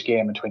savage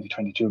game in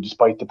 2022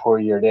 despite the poor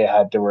year they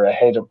had. They were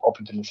ahead up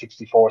until the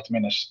 64th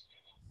minute,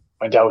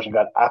 went out and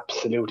got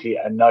absolutely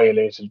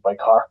annihilated by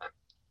Cork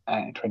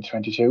in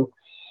 2022.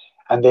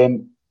 And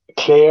then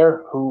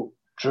Clare, who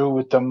drew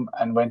with them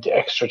and went to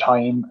extra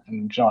time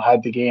and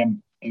had the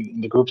game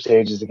in the group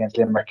stages against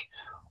Limerick,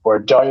 were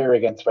dire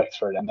against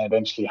Wexford and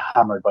eventually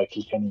hammered by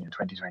Kilkenny in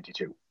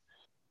 2022.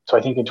 So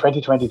I think in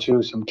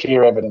 2022, some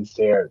clear evidence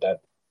there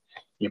that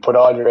you put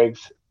all your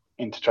eggs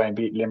in to try and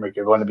beat Limerick,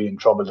 you're going to be in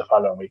trouble the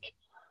following week.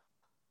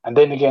 And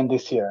then again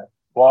this year,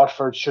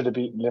 Waterford should have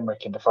beaten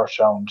Limerick in the first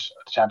round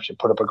of the championship,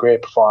 put up a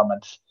great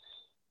performance,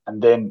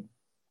 and then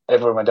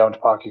everyone went down to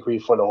Páirc Uí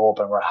Chaoimh full of hope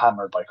and were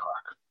hammered by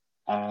Cork.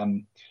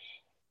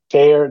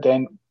 Clare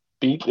then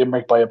beat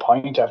Limerick by a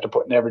point after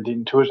putting everything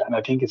into it, and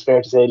I think it's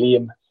fair to say,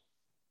 Liam,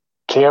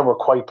 Clare were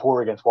quite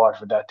poor against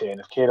Waterford that day,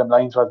 and if Caleb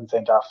Lyons wasn't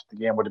sent off, the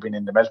game would have been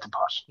in the melting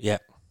pot. Yeah.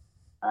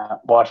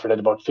 Waterford had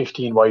about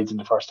 15 wides in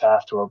the first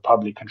half. They were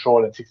probably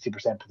controlling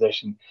 60%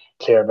 possession.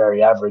 Clare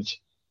very average.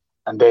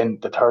 And then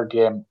the third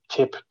game,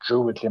 Tip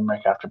drew with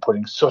Limerick after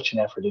putting such an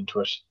effort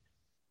into it,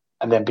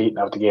 and then beaten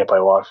out the gate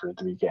by Waterford at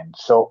the weekend.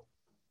 So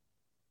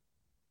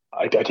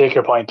I take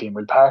your point, Liam.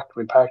 We'll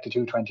park the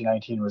two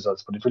 2019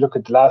 results, but if we look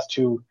at the last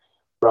two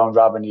round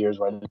robin years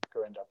where Limerick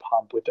are in their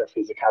pomp with their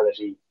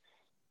physicality,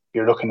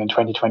 you're looking in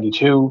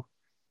 2022,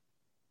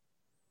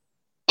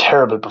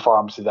 terrible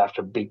performances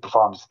after big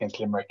performances against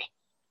Limerick,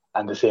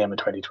 and the same in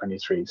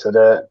 2023. So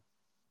the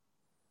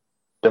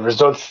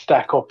results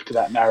stack up to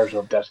that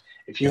narrative that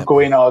if you go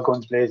in all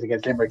guns blazing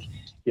against Limerick,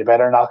 you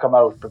better knock them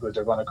out because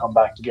they're going to come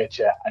back to get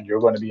you, and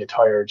you're going to be a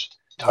tired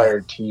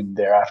team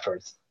there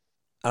afterwards.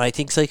 And I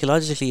think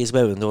psychologically as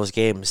well in those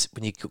games,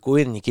 when you go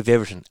in and you give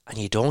everything and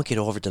you don't get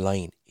over the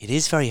line, it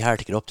is very hard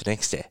to get up the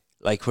next day.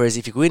 Like, whereas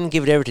if you go in and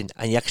give it everything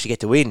and you actually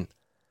get the win,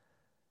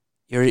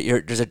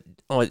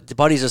 the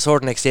bodies are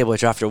sore the next day,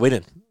 but you're after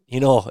winning. You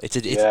know, I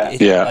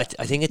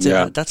think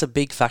that's a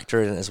big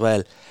factor in it as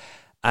well.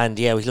 And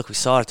yeah, we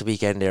saw it at the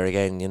weekend there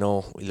again. You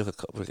know, we'll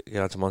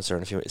get on to Munster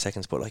in a few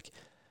seconds, but like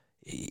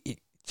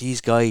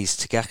these guys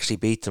to actually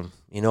beat them,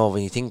 you know,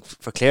 when you think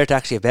for Clare to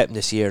actually have beat them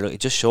this year, look,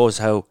 it just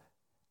shows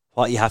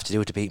what you have to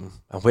do to beat them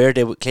and where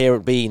Clare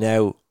would be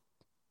now.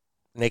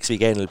 Next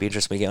weekend it'll be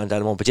interesting to get on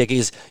that one. But yeah,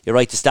 you're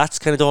right. The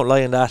stats kind of don't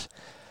lie on that.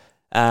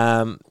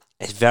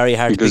 It's very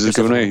hard because to he's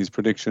given away his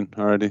prediction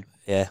already.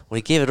 Yeah, well,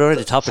 he gave it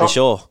already at the top of the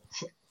show.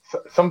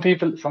 Some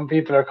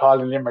people are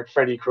calling Limerick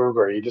Freddy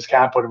Krueger. You just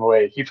can't put him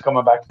away. He keeps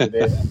coming back to the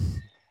data.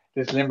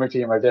 This Limerick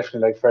team are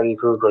definitely like Freddy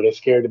Krueger. They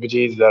scare the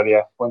bejesus out of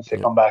you once they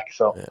come back.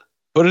 So,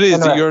 but it is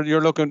anyway.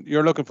 You're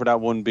looking for that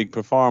one big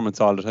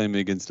performance all the time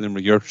against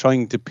Limerick. You're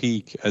trying to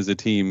peak as a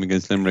team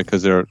against Limerick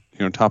because they're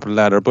top of the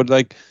ladder. But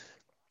like,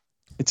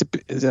 it's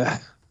a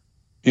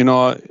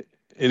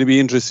it'll be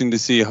interesting to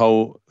see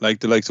how like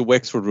the likes of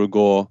Wexford will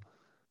go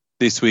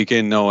this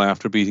weekend now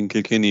after beating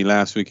Kilkenny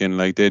last weekend.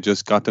 Like, they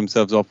just got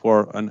themselves up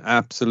for an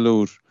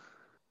absolute,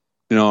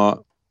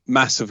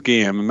 massive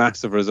game, a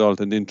massive result,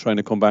 and then trying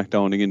to come back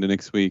down again the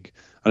next week.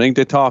 I think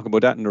they talk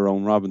about that in their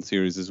own Robin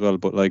series as well.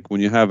 But like,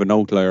 when you have an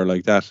outlier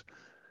like that,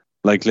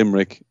 like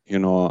Limerick,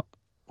 who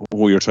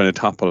you're trying to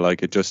topple,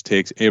 like, it just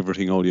takes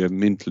everything out of you,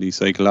 mentally,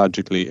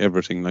 psychologically,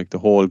 everything. Like, the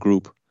whole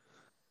group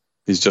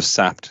is just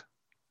sapped.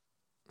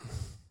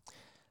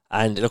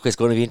 And look, it's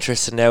going to be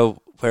interesting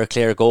now where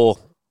Clare go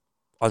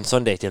on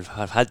Sunday. They've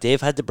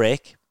had the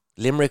break.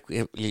 Limerick,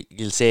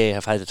 you'll say,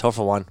 have had a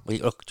tougher one.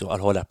 I'll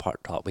hold that part.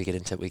 We'll get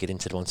into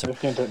the Munster.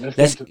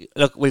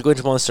 We'll go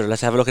into Munster.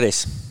 Let's have a look at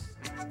this.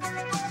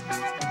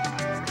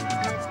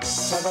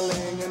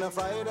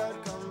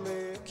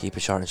 Keep it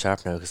short and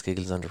sharp now because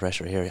Giggles under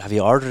pressure here. Have you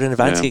ordered in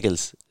advance,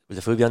 Giggles? Will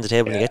the food be on the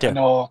table when you get there?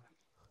 No.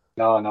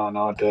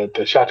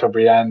 The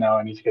Chateaubriand now.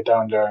 I need to get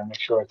down there and make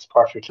sure it's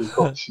perfectly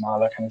cooked and all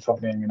that kind of stuff.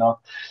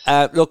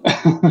 Look,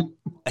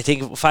 I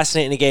think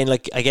fascinating again.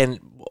 Like, again,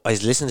 I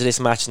was listening to this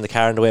match in the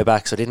car on the way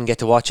back, so I didn't get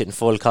to watch it in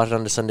full. Caught it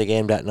on the Sunday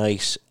game that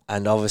night,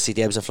 and obviously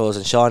the ebbs and flows.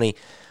 And Shawnee,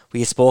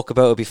 we spoke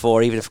about it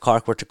before. Even if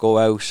Cork were to go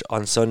out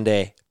on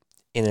Sunday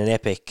in an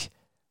epic,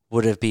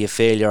 would it be a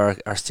failure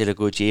or still a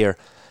good year?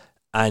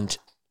 And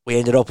we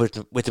ended up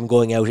with them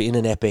going out in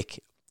an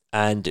epic.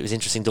 And it was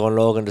interesting to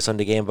unlog on the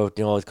Sunday game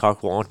about,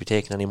 Cork won't be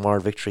taking any more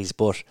victories,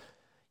 but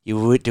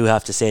you do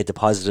have to say the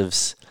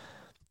positives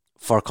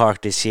for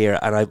Cork this year.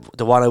 And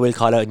the one I will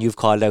call out, and you've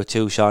called out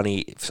too,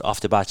 Shawnee, off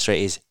the bat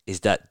straight,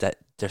 is that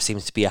there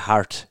seems to be a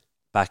heart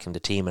back in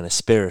the team and a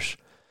spirit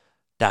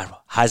that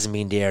hasn't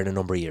been there in a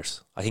number of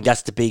years. I think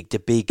that's the big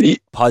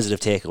positive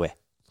takeaway.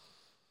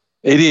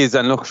 It is,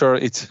 and look, sure,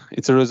 it's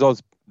a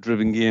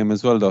results-driven game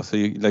as well, though. So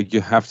you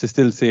have to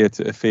still say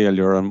it's a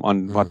failure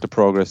on what the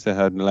progress they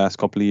had in the last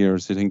couple of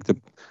years. I think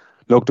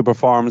the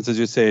performance, as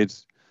you said,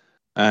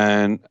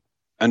 and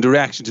the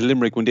reaction to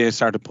Limerick when they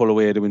started to pull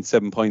away, they went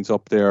 7 points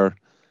up there.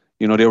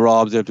 They were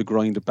always able to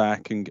grind it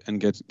back and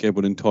get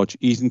within touch.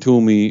 Ethan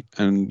Toomey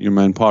and your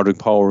man Padraig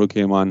Power, who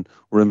came on,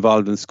 were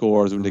involved in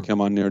scores when they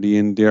came on near the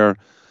end. They're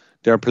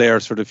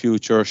players for the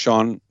future.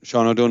 Sean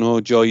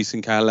O'Donoghue, Joyce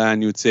and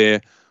Cahalane, you'd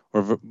say,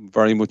 were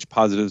very much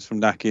positives from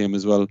that game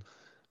as well.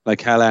 Like,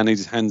 Cahalane,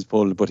 his hands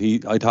pulled, but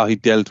I thought he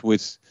dealt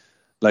with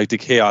like the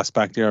chaos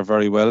back there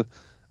very well.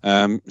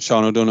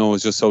 Sean O'Donoghue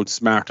was just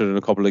outsmarted on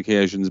a couple of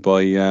occasions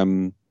by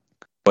Gillan.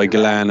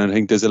 And I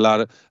think there's a lot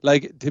of,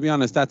 like, to be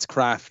honest, that's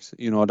craft,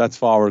 that's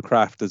forward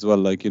craft as well.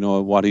 Like,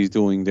 what he's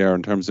doing there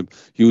in terms of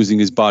using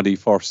his body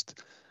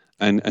first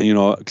and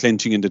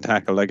clenching in the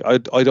tackle. Like,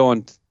 I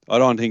don't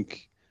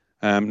think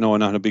No, I'm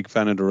not a big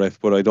fan of the ref,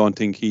 but I don't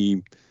think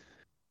he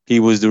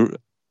was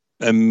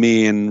a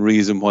main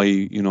reason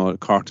why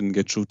Cork didn't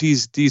get through.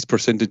 These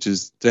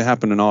percentages, they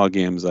happen in all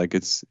games. Like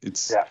it's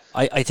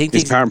I think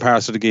it's part and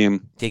parcel of the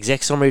game. The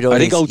exact summary though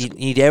is you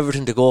need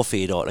everything to go for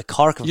you though. Like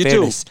Cork, in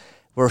fairness,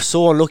 we're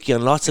so unlucky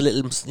on lots of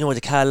little.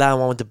 The Cal Lam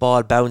one with the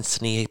ball bounced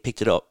and he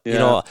picked it up.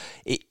 Yeah.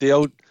 They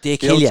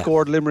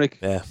outscored Limerick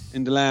Yeah.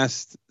 in the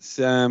last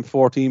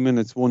 14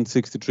 minutes,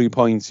 163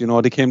 points.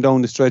 They came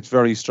down the stretch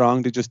very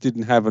strong. They just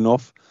didn't have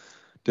enough.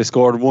 They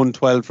scored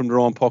 112 from their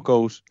own puck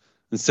out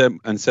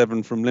and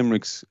 7 from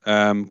Limerick's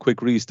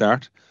quick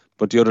restart.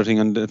 But the other thing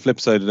on the flip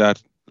side of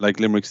that,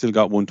 like Limerick still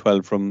got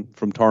 112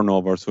 from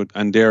turnover. So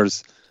and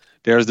there's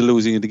the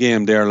losing of the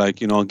game. They're like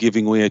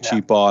giving away a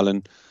cheap ball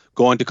and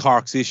going to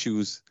Cork's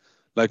issues.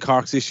 Like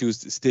Cork's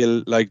issues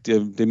still, like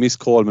they miss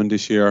Coleman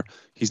this year.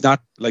 He's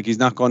not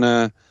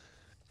gonna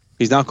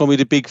be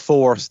the big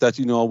force that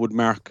would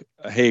mark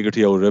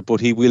Haggerty out of it, but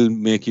he will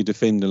make you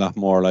defend a lot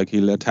more. Like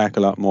he'll attack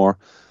a lot more.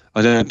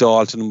 I think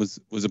Dalton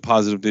was a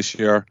positive this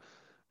year.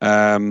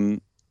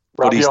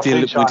 But he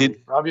still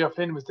Robbie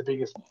O'Flynn was the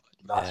biggest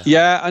loss.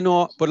 Yeah, I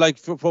know, but like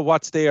for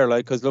what's there,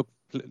 like because look,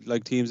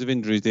 like teams of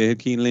injuries, they had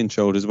Keane Lynch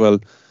out as well.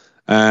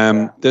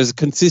 There's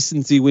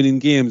consistency winning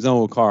games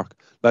now with Cork.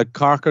 Like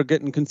Cork are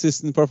getting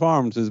consistent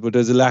performances, but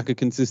there's a lack of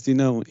consistency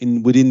now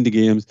within the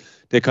games.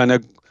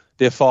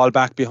 They fall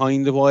back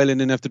behind a while and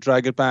then have to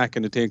drag it back,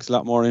 and it takes a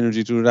lot more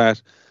energy to do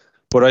that.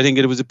 But I think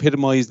it was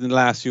epitomised in the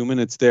last few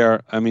minutes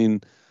there. I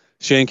mean,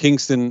 Shane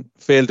Kingston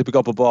failed to pick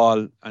up a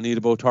ball and he had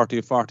about 30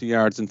 or 40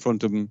 yards in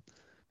front of him.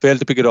 Failed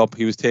to pick it up.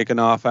 He was taken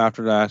off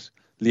after that.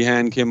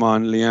 Leanne came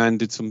on. Leanne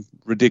did some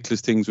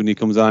ridiculous things when he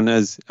comes on,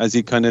 as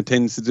he kind of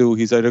tends to do.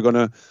 He's either going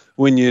to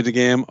win you the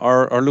game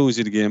or lose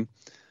you the game.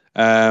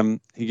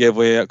 He gave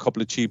away a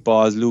couple of cheap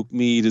balls. Luke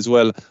Meade as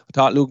well. I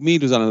thought Luke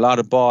Meade was on a lot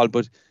of ball,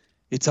 but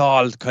it's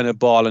all kind of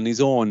ball on his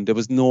own.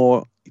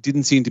 He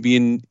didn't seem to be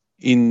in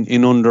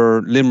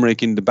under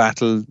Limerick in the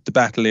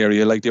battle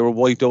area. Like they were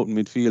wiped out in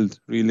midfield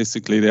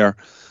realistically there.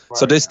 Right.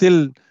 So there's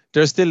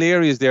still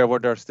areas there where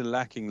they're still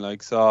lacking.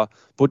 Like so,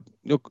 but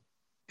look,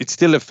 it's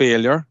still a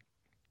failure.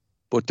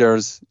 But there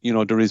is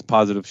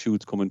positive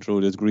shoots coming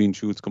through. There's green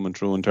shoots coming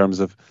through in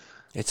terms of.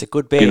 It's a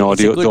good base.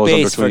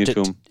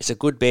 It's a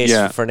good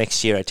base for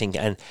next year, I think,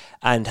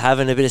 and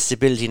having a bit of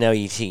stability now.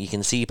 You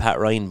can see Pat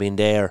Ryan being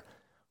there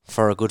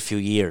for a good few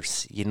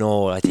years.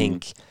 I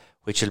think,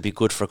 which will be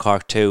good for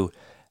Cork too.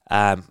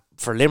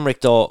 For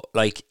Limerick though,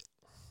 like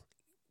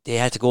they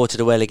had to go to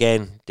the well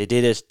again. They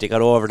did it. They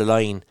got over the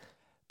line,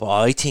 but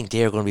I think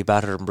they're going to be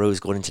battered and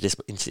bruised going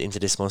into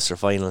this Munster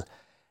final.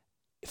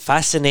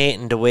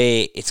 Fascinating the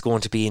way it's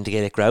going to be in the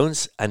Gaelic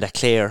grounds, and that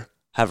Clare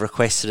have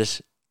requested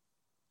it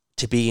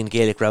to be in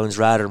Gaelic grounds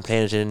rather than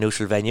playing it in a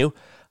neutral venue.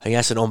 I think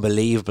that's an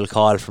unbelievable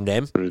call from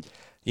them.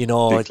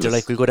 Ridiculous. They're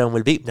like, we'll go down,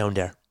 we'll beat them down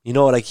there.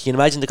 Like you can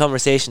imagine the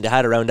conversation they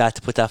had around that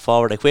to put that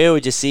forward. Like, where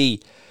would you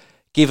see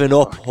giving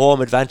up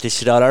home advantage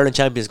to the All-Ireland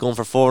champions going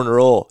for 4 in a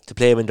row to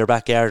play them in their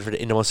backyard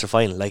in the Munster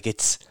final? Like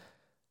it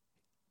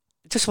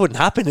just wouldn't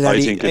happen.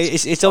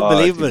 It's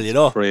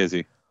unbelievable,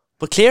 Crazy.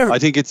 But Clare, I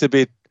think it's a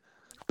bit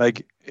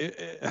like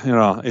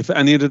if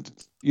any of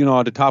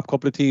the top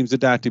couple of teams did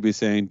that, to be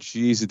saying,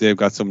 Jesus, they've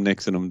got some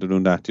nicks in them to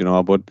doing that,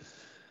 But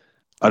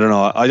I don't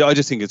know. I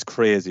just think it's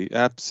crazy,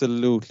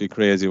 absolutely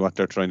crazy what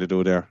they're trying to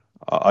do there.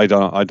 I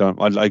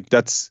like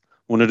that's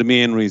one of the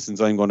main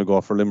reasons I'm going to go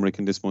for Limerick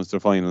in this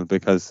Munster final,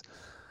 because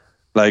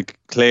like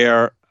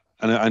Clare,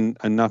 and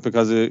not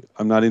because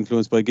I'm not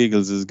influenced by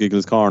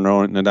Giggles Corner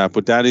or anything like that,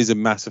 but that is a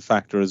massive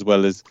factor as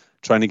well as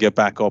trying to get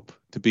back up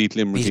to beat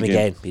Limerick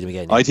again. Beat them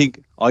again. Yeah.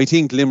 I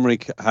think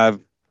Limerick have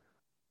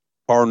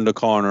turned the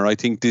corner. I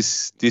think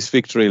this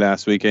victory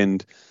last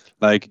weekend,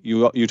 like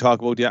you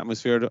talk about the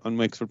atmosphere on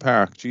Wexford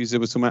Park. Jeez, there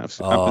was some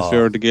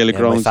atmosphere at the Gaelic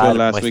grounds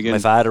last weekend. My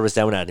father was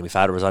down at it. My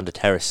father was on the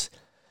terrace.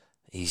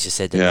 He just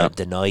said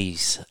the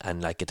noise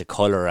and like the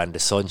colour and the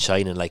sun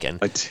shining. Like, and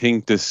I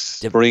think the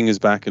spring is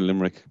back in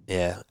Limerick.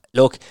 Yeah.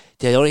 Look,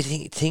 the only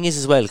thing is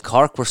as well,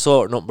 Cork were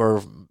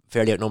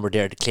fairly outnumbered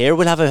there. Clare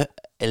will have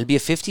it'll be a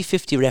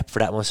 50-50 rep for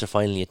that Munster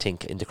final, you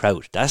think, in the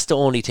crowd. That's the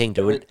only thing.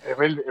 It will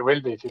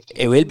be 50.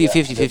 It will be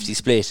 50-50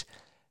 split.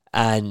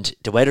 And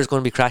the weather's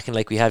going to be cracking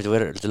like we have.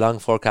 The long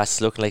forecast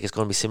is looking like it's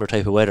going to be similar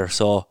type of weather.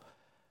 So,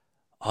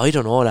 I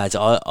don't know, lads.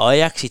 I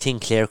actually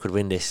think Clare could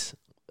win this.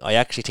 I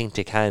actually think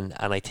they can.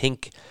 And I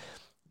think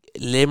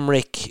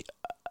Limerick,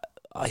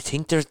 I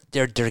think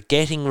they're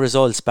getting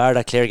results, bar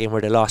that Clare game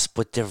where they lost,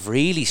 but they've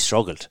really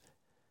struggled.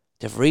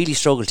 They've really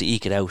struggled to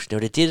eke it out. They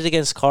did it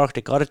against Cork.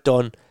 They got it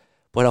done.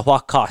 But at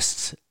what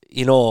cost?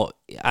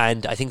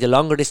 And I think the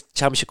longer this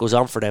championship goes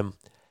on for them,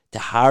 the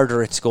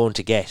harder it's going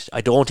to get.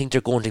 I don't think they're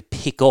going to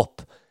pick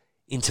up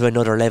into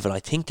another level. I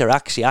think they're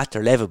actually at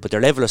their level, but their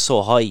level is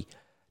so high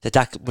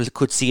that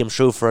could see them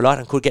through for a lot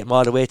and could get them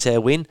all the way to a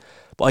win.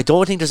 But I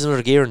don't think there's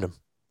another gear in them.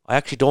 I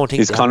actually don't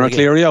think. Is Conor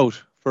Cleary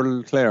out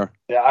for Clare?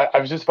 Yeah, I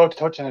was just about to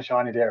touch on it,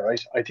 Shawnee, there,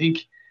 right? I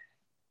think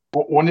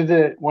One of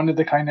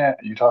the kind of,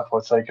 you talk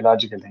about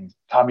psychological things.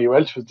 Tommy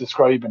Welch was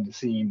describing the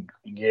scene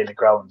in Gaelic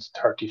grounds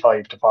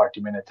 35 to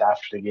 40 minutes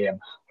after the game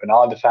when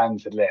all the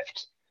fans had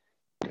left.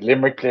 The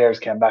Limerick players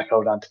came back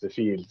out onto the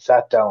field,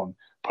 sat down,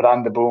 put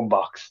on the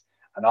boombox,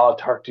 and all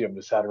 30 of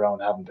them sat around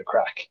having the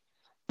crack,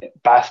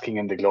 basking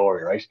in the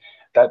glory, right?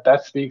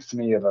 That speaks to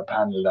me of a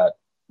panel that,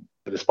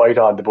 despite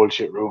all the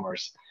bullshit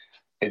rumours,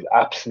 is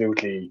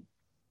absolutely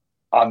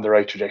on the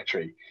right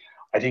trajectory.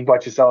 I think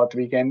what you saw at the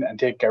weekend, and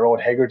take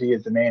Gerard Hegarty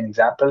as the main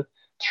example,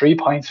 3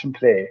 points from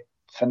play,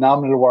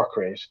 phenomenal work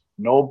rate,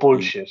 no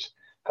bullshit,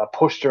 got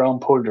pushed around,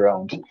 pulled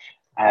around,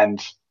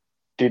 and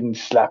didn't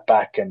slap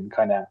back, and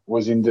kind of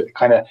was in the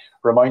kind of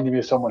reminding me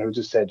of someone who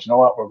just said, you know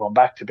what, we're going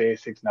back to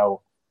basics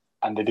now.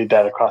 And they did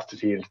that across the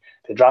field.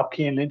 They dropped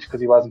Cian Lynch because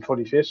he wasn't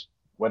fully fit,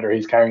 whether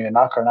he's carrying a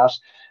knock or not.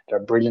 They're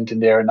brilliant in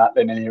there, not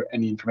letting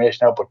any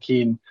information out. But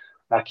Cian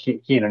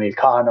O'Neill,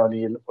 Cahan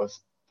O'Neill was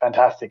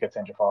fantastic at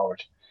centre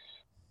forward.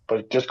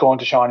 But just going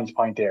to Shawnee's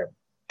point there,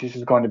 this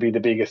is going to be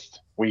the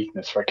biggest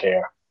weakness for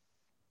Clare.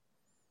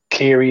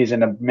 Cleary is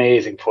an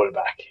amazing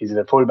fullback. He's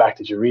a fullback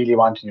that you really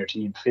want in your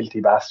team. Filthy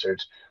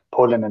bastard,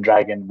 pulling and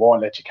dragging,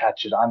 won't let you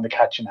catch it, on the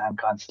catching hand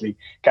constantly,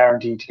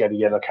 guaranteed to get a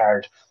yellow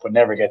card, but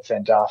never get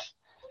sent off.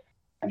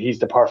 And he's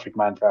the perfect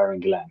man for Aaron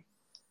Gillan.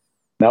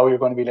 Now you're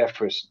going to be left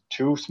with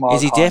 2 small.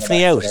 Is he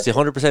definitely out? Is he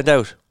 100%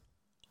 out?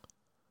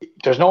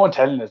 There's no one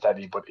telling us that,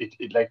 but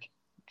it like,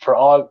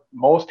 for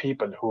most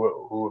people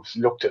who have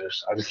looked at it,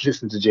 I was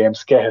listening to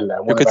James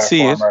Skehill, you could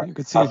see it. You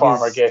could see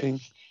former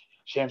guest.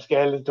 James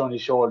Skehill has done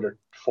his shoulder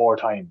 4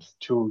 times,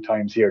 2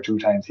 times here, 2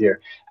 times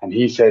here, and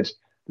he said,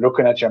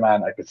 looking at your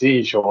man, I could see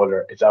his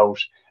shoulder, it's out.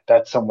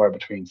 That's somewhere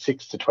between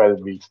 6 to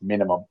 12 weeks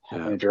minimum,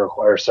 and if you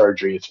require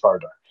surgery, it's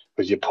further.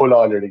 Because you pull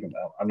all your ligament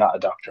out. I'm not a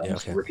doctor, I'm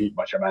just repeating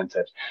what your man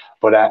said,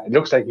 but it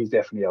looks like he's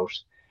definitely out.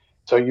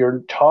 So you're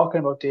talking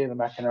about David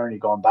McInerney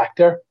going back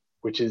there,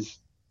 which is,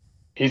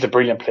 he's a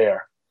brilliant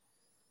player,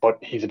 but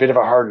he's a bit of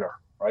a hurler,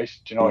 right?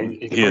 Do you know,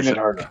 he's a brilliant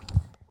hurler.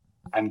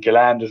 And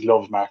Gillan just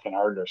loves marking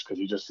hurlers because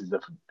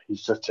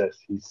he's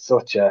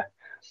such a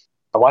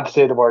I want to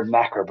say the word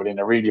knacker, but in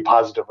a really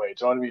positive way.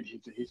 Do you know what I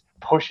mean? He's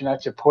pushing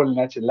at you, pulling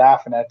at you,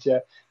 laughing at you,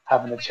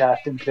 having a chat,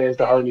 then plays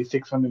the hurley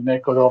 600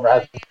 net, goes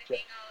over,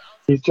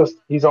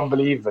 he's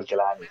unbelievable,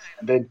 Gillan is.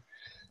 And then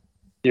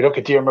you look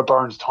at Diarmaid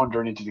Byrnes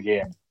thundering into the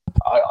game.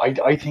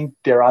 I think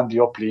they're on the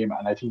up, Liam,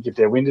 and I think if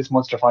they win this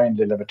Munster final,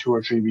 they'll have a 2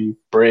 or 3 week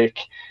break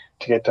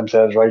to get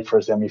themselves right for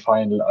a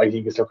semi-final. I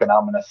think it's looking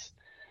ominous.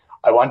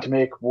 I want to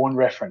make one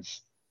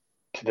reference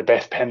to the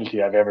best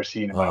penalty I've ever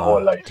seen in my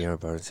whole life. Diarmaid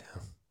Byrnes,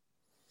 yeah.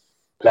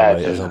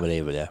 Lads, it was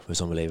unbelievable, yeah. It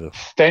was unbelievable.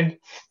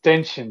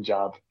 Stenchion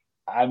job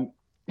and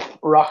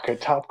rocket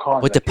top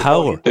corner. With the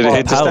power. Did it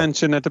hit the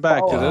stanchion at the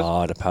back?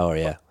 Oh, the power,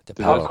 yeah. The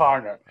power.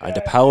 Corner. And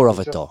the power of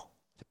it, though.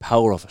 The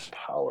power of it.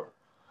 Power.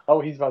 Oh,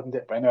 he's wasn't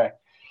it. But anyway,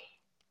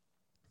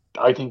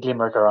 I think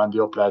Limerick are on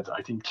the up, lads.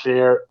 I think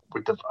Clare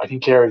will give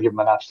them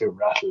an absolute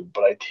rattle,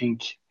 but I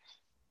keep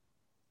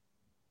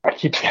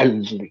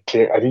telling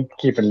Clare, I think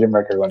keeping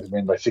Limerick are going to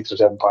win by 6 or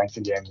 7 points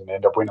in games and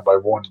end up winning by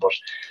 1, but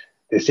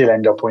they still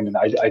end up winning.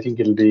 I think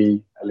it'll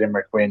be a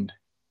Limerick win.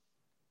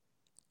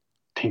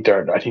 I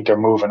think they're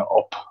moving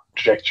up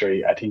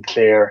trajectory. I think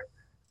Clare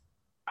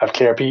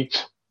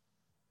peaked.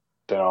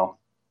 Don't know.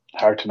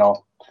 Hard to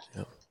know.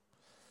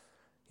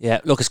 Yeah,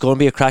 look, it's going to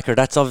be a cracker.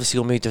 That's obviously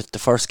going to be the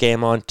first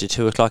game on, the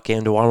 2 o'clock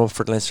game, the warm up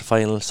for the Leinster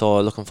final.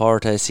 So looking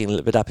forward to seeing a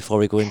little bit of that before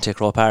we go into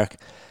Crow Park.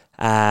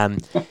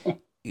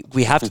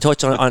 We have to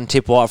touch on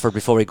Tip Waterford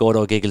before we go,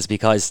 though, Giggles,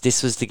 because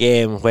this was the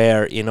game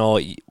where, you know,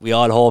 we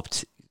all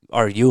hoped,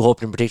 or you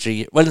hoped in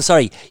particular. Well,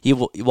 sorry,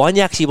 you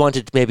actually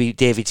wanted maybe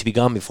Davy to be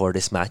gone before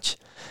this match,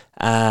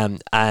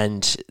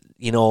 and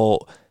you know,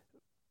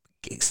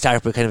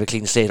 start with kind of a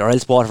clean slate, or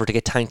else Waterford to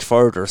get tanked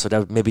further, so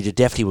that maybe they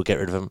definitely would get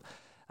rid of him.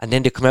 And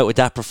then to come out with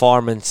that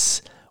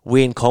performance,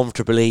 win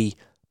comfortably,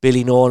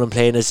 Billy Nolan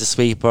playing as the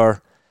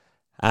sweeper,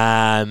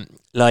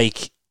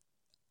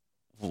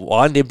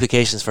 one of the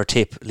implications for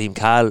Tip, Liam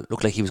Cahill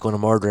looked like he was going to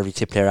murder every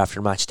Tip player after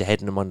the match, to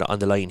heading him on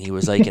the line. He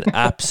was like an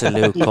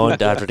absolute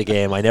cunt after the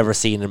game. I never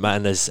seen a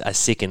man as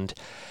sickened,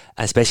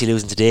 especially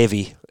losing to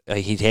Davy.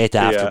 He'd hate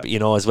that after, you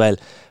know, as well.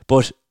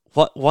 But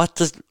what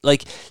does,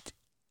 like,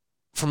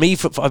 for me,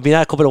 I've been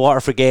at a couple of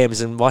Waterford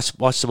games and watched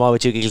them all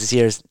with you Giggles this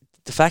year, is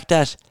the fact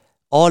that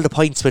all the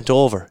points went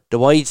over, the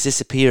wides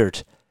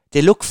disappeared,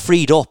 they look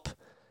freed up.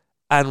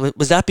 And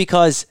was that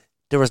because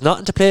there was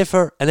nothing to play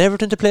for and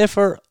everything to play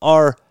for,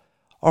 or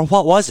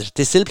what was it?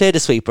 They still played the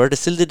sweeper, they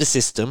still did the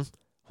system.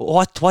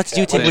 What do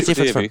you think was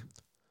different from?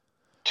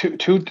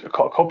 A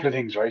couple of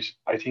things, right?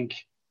 I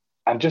think,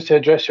 and just to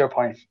address your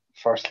point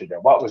firstly there,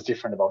 what was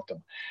different about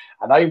them?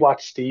 And I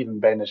watched Stephen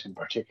Bennett in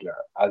particular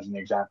as an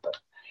example.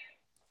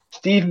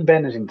 Stephen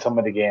Bennett in some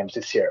of the games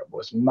this year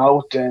was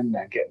mouthing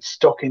and getting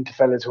stuck into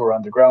fellas who were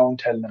on the ground,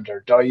 telling them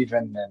they're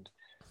diving and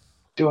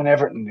doing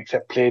everything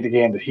except play the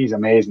game that he's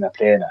amazing at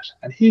playing at.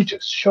 And he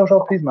just shut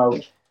up his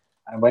mouth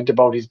and went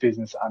about his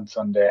business on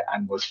Sunday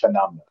and was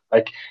phenomenal.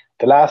 Like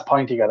the last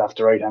point he got off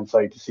the right hand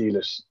side to seal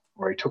it,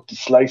 where he took the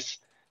slice,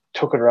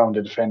 took it around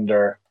the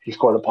defender. He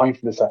scored a point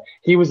from the side.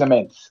 He was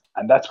immense,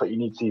 and that's what you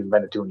need Stephen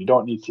Bennett doing. You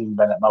don't need Stephen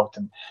Bennett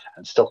mouthing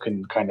and stuck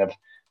in kind of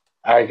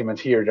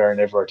arguments here, there, and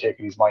everywhere,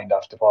 taking his mind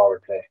off the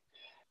forward play.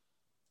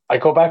 I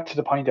go back to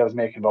the point I was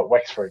making about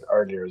Wexford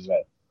earlier as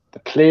well. The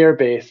player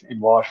base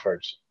in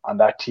Waterford on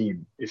that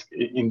team is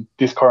in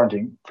this current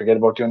thing. Forget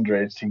about the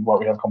underage thing, what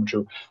we have come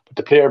through, but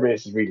the player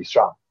base is really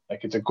strong.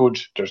 Like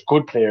there's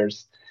good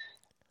players.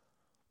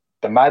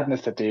 The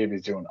madness that Dave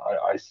is doing,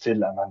 I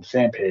still am on the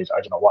same page. I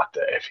don't know what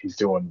the F he's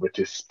doing with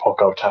this puck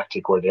out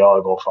tactic where they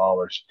all go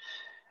forward.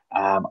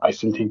 I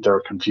still think they're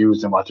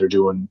confused in what they're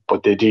doing,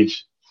 but they did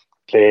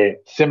play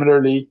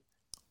similarly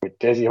with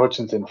Desi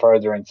Hutchinson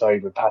further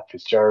inside with Pat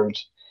Fitzgerald.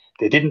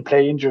 They didn't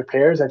play injured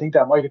players. I think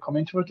that might have come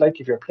into it. Like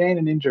if you're playing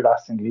an injured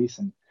Austin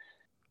Gleeson,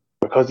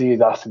 because he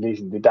is Austin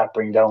Gleeson, did that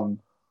bring down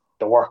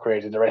the work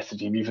rate of the rest of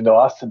the team? Even though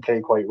Austin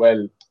played quite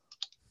well,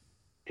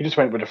 he just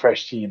went with a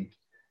fresh team.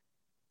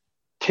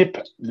 Tip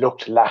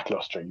looked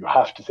lackluster. You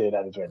have to say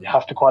that as well. You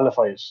have to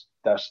qualify it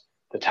that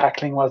the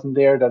tackling wasn't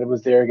there, that it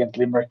was there against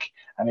Limerick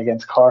and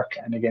against Cork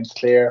and against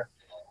Clare.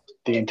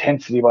 The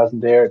intensity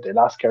wasn't there. They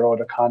lost Gerard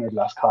O'Connor, they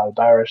lost Carl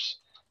Barrett.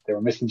 They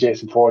were missing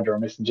Jason Ford, they were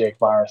missing Jake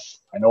Morris.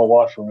 I know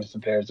Waterford were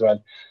missing players as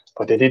well,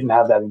 but they didn't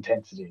have that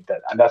intensity.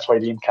 And that's why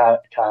Liam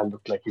Cahill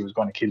looked like he was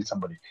going to kill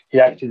somebody.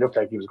 He actually looked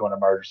like he was going to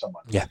murder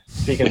someone. Yeah.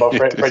 Speaking about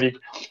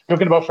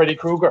Freddie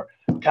Krueger,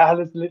 Cahill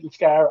has a little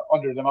scar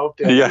under the mouth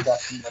there. Yeah.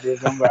 When he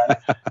was younger.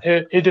 He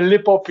had the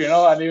lip up,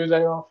 and he was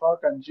like, oh,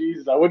 fucking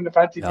Jesus. I wouldn't have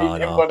fancied him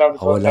going down the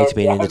front. I would like to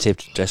be in the Tip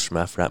dressing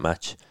room after that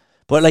match.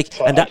 But like,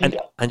 so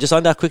and just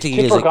on that quickly,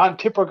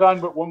 Tipper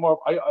gone, but one more.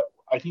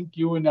 I think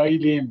you and I,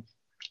 Liam,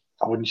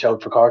 I wouldn't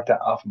shout for Cork that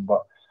often,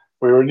 but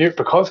we were near,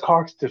 because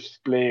Cork's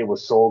display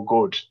was so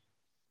good.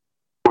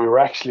 We were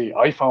actually,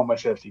 I found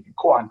myself thinking,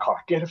 go on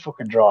Cork, get a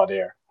fucking draw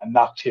there and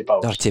knock Tip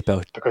out.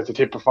 Because the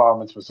Tip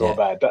performance was so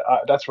bad.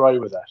 That's where I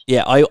was at.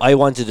 Yeah, I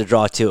wanted a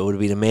draw too. It would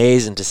have been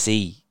amazing to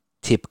see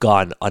Tip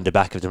gone on the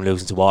back of them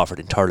losing to Waterford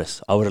in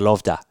Thurles. I would have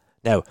loved that.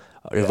 Now,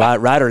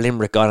 rather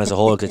Limerick gone as a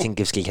whole, because I think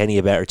gives Kilkenny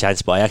a better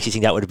chance, but I actually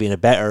think that would have been a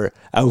better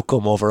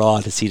outcome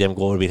overall. To see them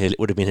go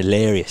would have been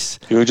hilarious.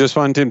 You just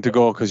want him to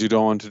go because you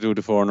don't want to do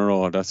the 4 in a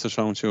row. That's what's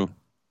wrong with you.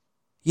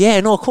 Yeah,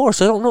 no, of course.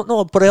 I don't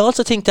know, but I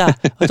also think that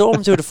I don't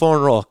want to do the 4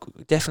 in a row,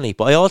 definitely.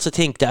 But I also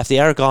think that if they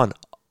are gone,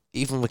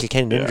 even with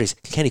Kilkenny injuries,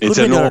 Kilkenny could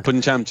win. It's an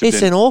open championship.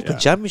 It's an open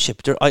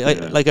championship.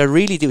 I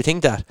really do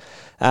think that.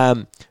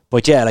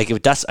 But yeah, like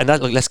if that's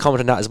let's comment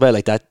on that as well.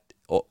 Like that.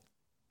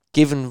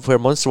 Given where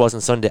Munster was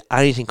on Sunday,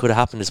 anything could have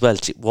happened as well.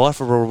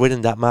 Waterford were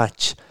winning that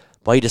match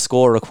by the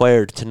score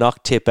required to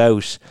knock Tip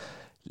out,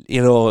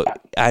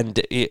 and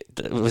it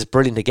was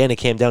brilliant. Again, it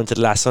came down to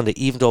the last Sunday,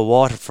 even though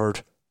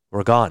Waterford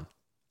were gone.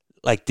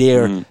 Like they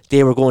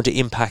were going to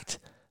impact.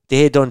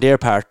 They had done their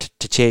part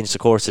to change the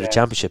course of the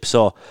championship.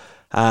 So,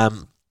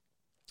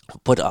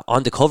 but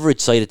on the coverage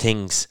side of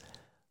things,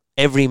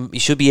 you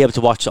should be able to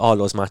watch all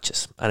those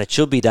matches, and it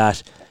should be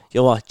that,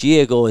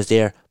 Diego is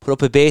there, put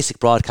up a basic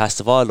broadcast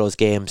of all those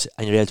games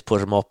and you're able to put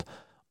them up,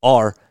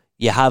 or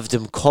you have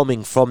them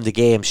coming from the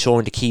game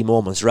showing the key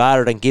moments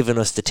rather than giving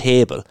us the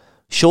table.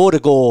 Show the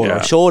goal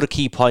or show the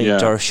key point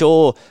or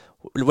show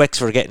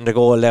Wexford getting the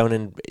goal down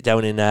in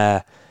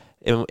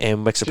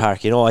Wexford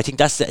Park. I think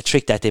that's a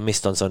trick that they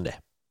missed on Sunday.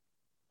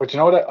 But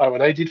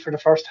what I did for the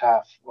first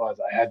half was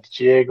I had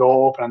Diego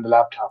open on the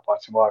laptop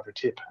watching Waterford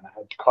Tip, and I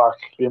had Cork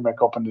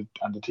Limerick up on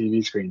the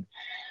TV screen,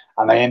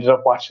 and I ended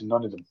up watching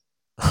none of them.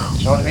 Do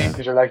you know what I mean?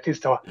 Because you're like this.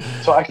 So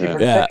actually,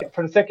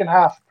 for the second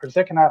half,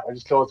 I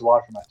just closed the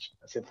Waterford match.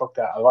 I said, "Fuck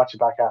that! I'll watch it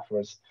back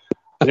afterwards."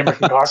 Limerick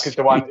and Cork is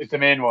the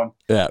main one.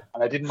 Yeah.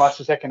 And I didn't watch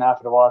the second half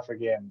of the Waterford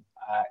game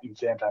in the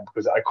same time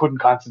because I couldn't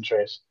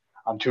concentrate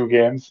on 2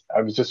 games.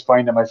 I was just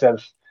finding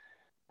myself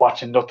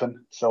watching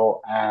nothing.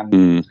 So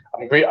I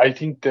agree. I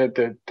think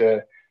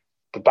the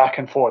back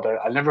and forth.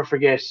 I'll never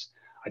forget.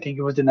 I think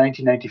it was the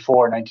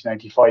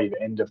 1994-1995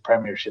 end of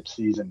Premiership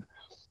season,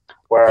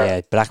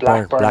 where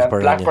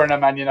Blackburn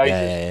and Man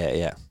United.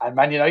 Yeah. And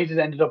Man United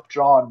ended up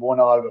drawing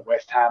 1-1 with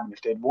West Ham, and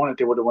if they'd won it,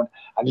 they would have won.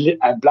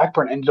 And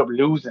Blackburn ended up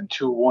losing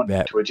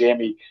 2-1 to a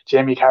Jamie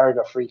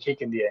Carragher free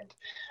kick in the end.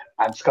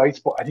 And Sky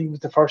Sport, I think it was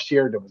the first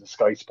year there was a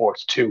Sky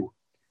Sports 2.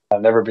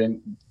 I've never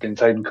been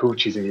inside in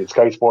Coochies. It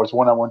Sky Sports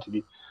 1 on one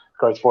TV,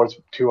 Sky Sports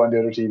 2 on the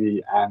other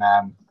TV,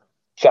 and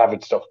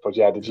savage stuff. But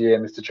yeah, the GA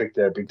missed the trick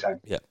there big time.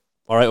 Yeah.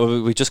 All right,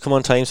 well, we just come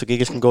on time, so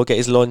Giggles can go get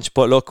his lunch.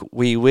 But look,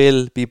 we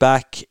will be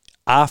back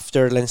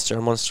after Leinster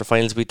and Munster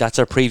finals. That's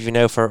our preview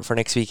now for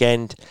next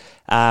weekend.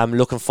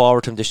 Looking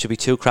forward to them. There should be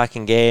 2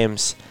 cracking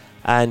games.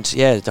 And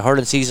yeah, the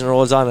hurling season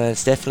rolls on, and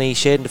it's definitely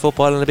shading the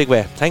football in a big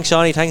way. Thanks,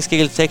 Shawnee. Thanks,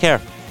 Giggles. Take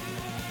care.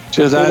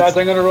 Cheers, lads.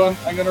 I'm going to run.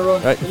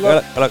 Right, Good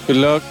luck. Good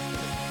luck.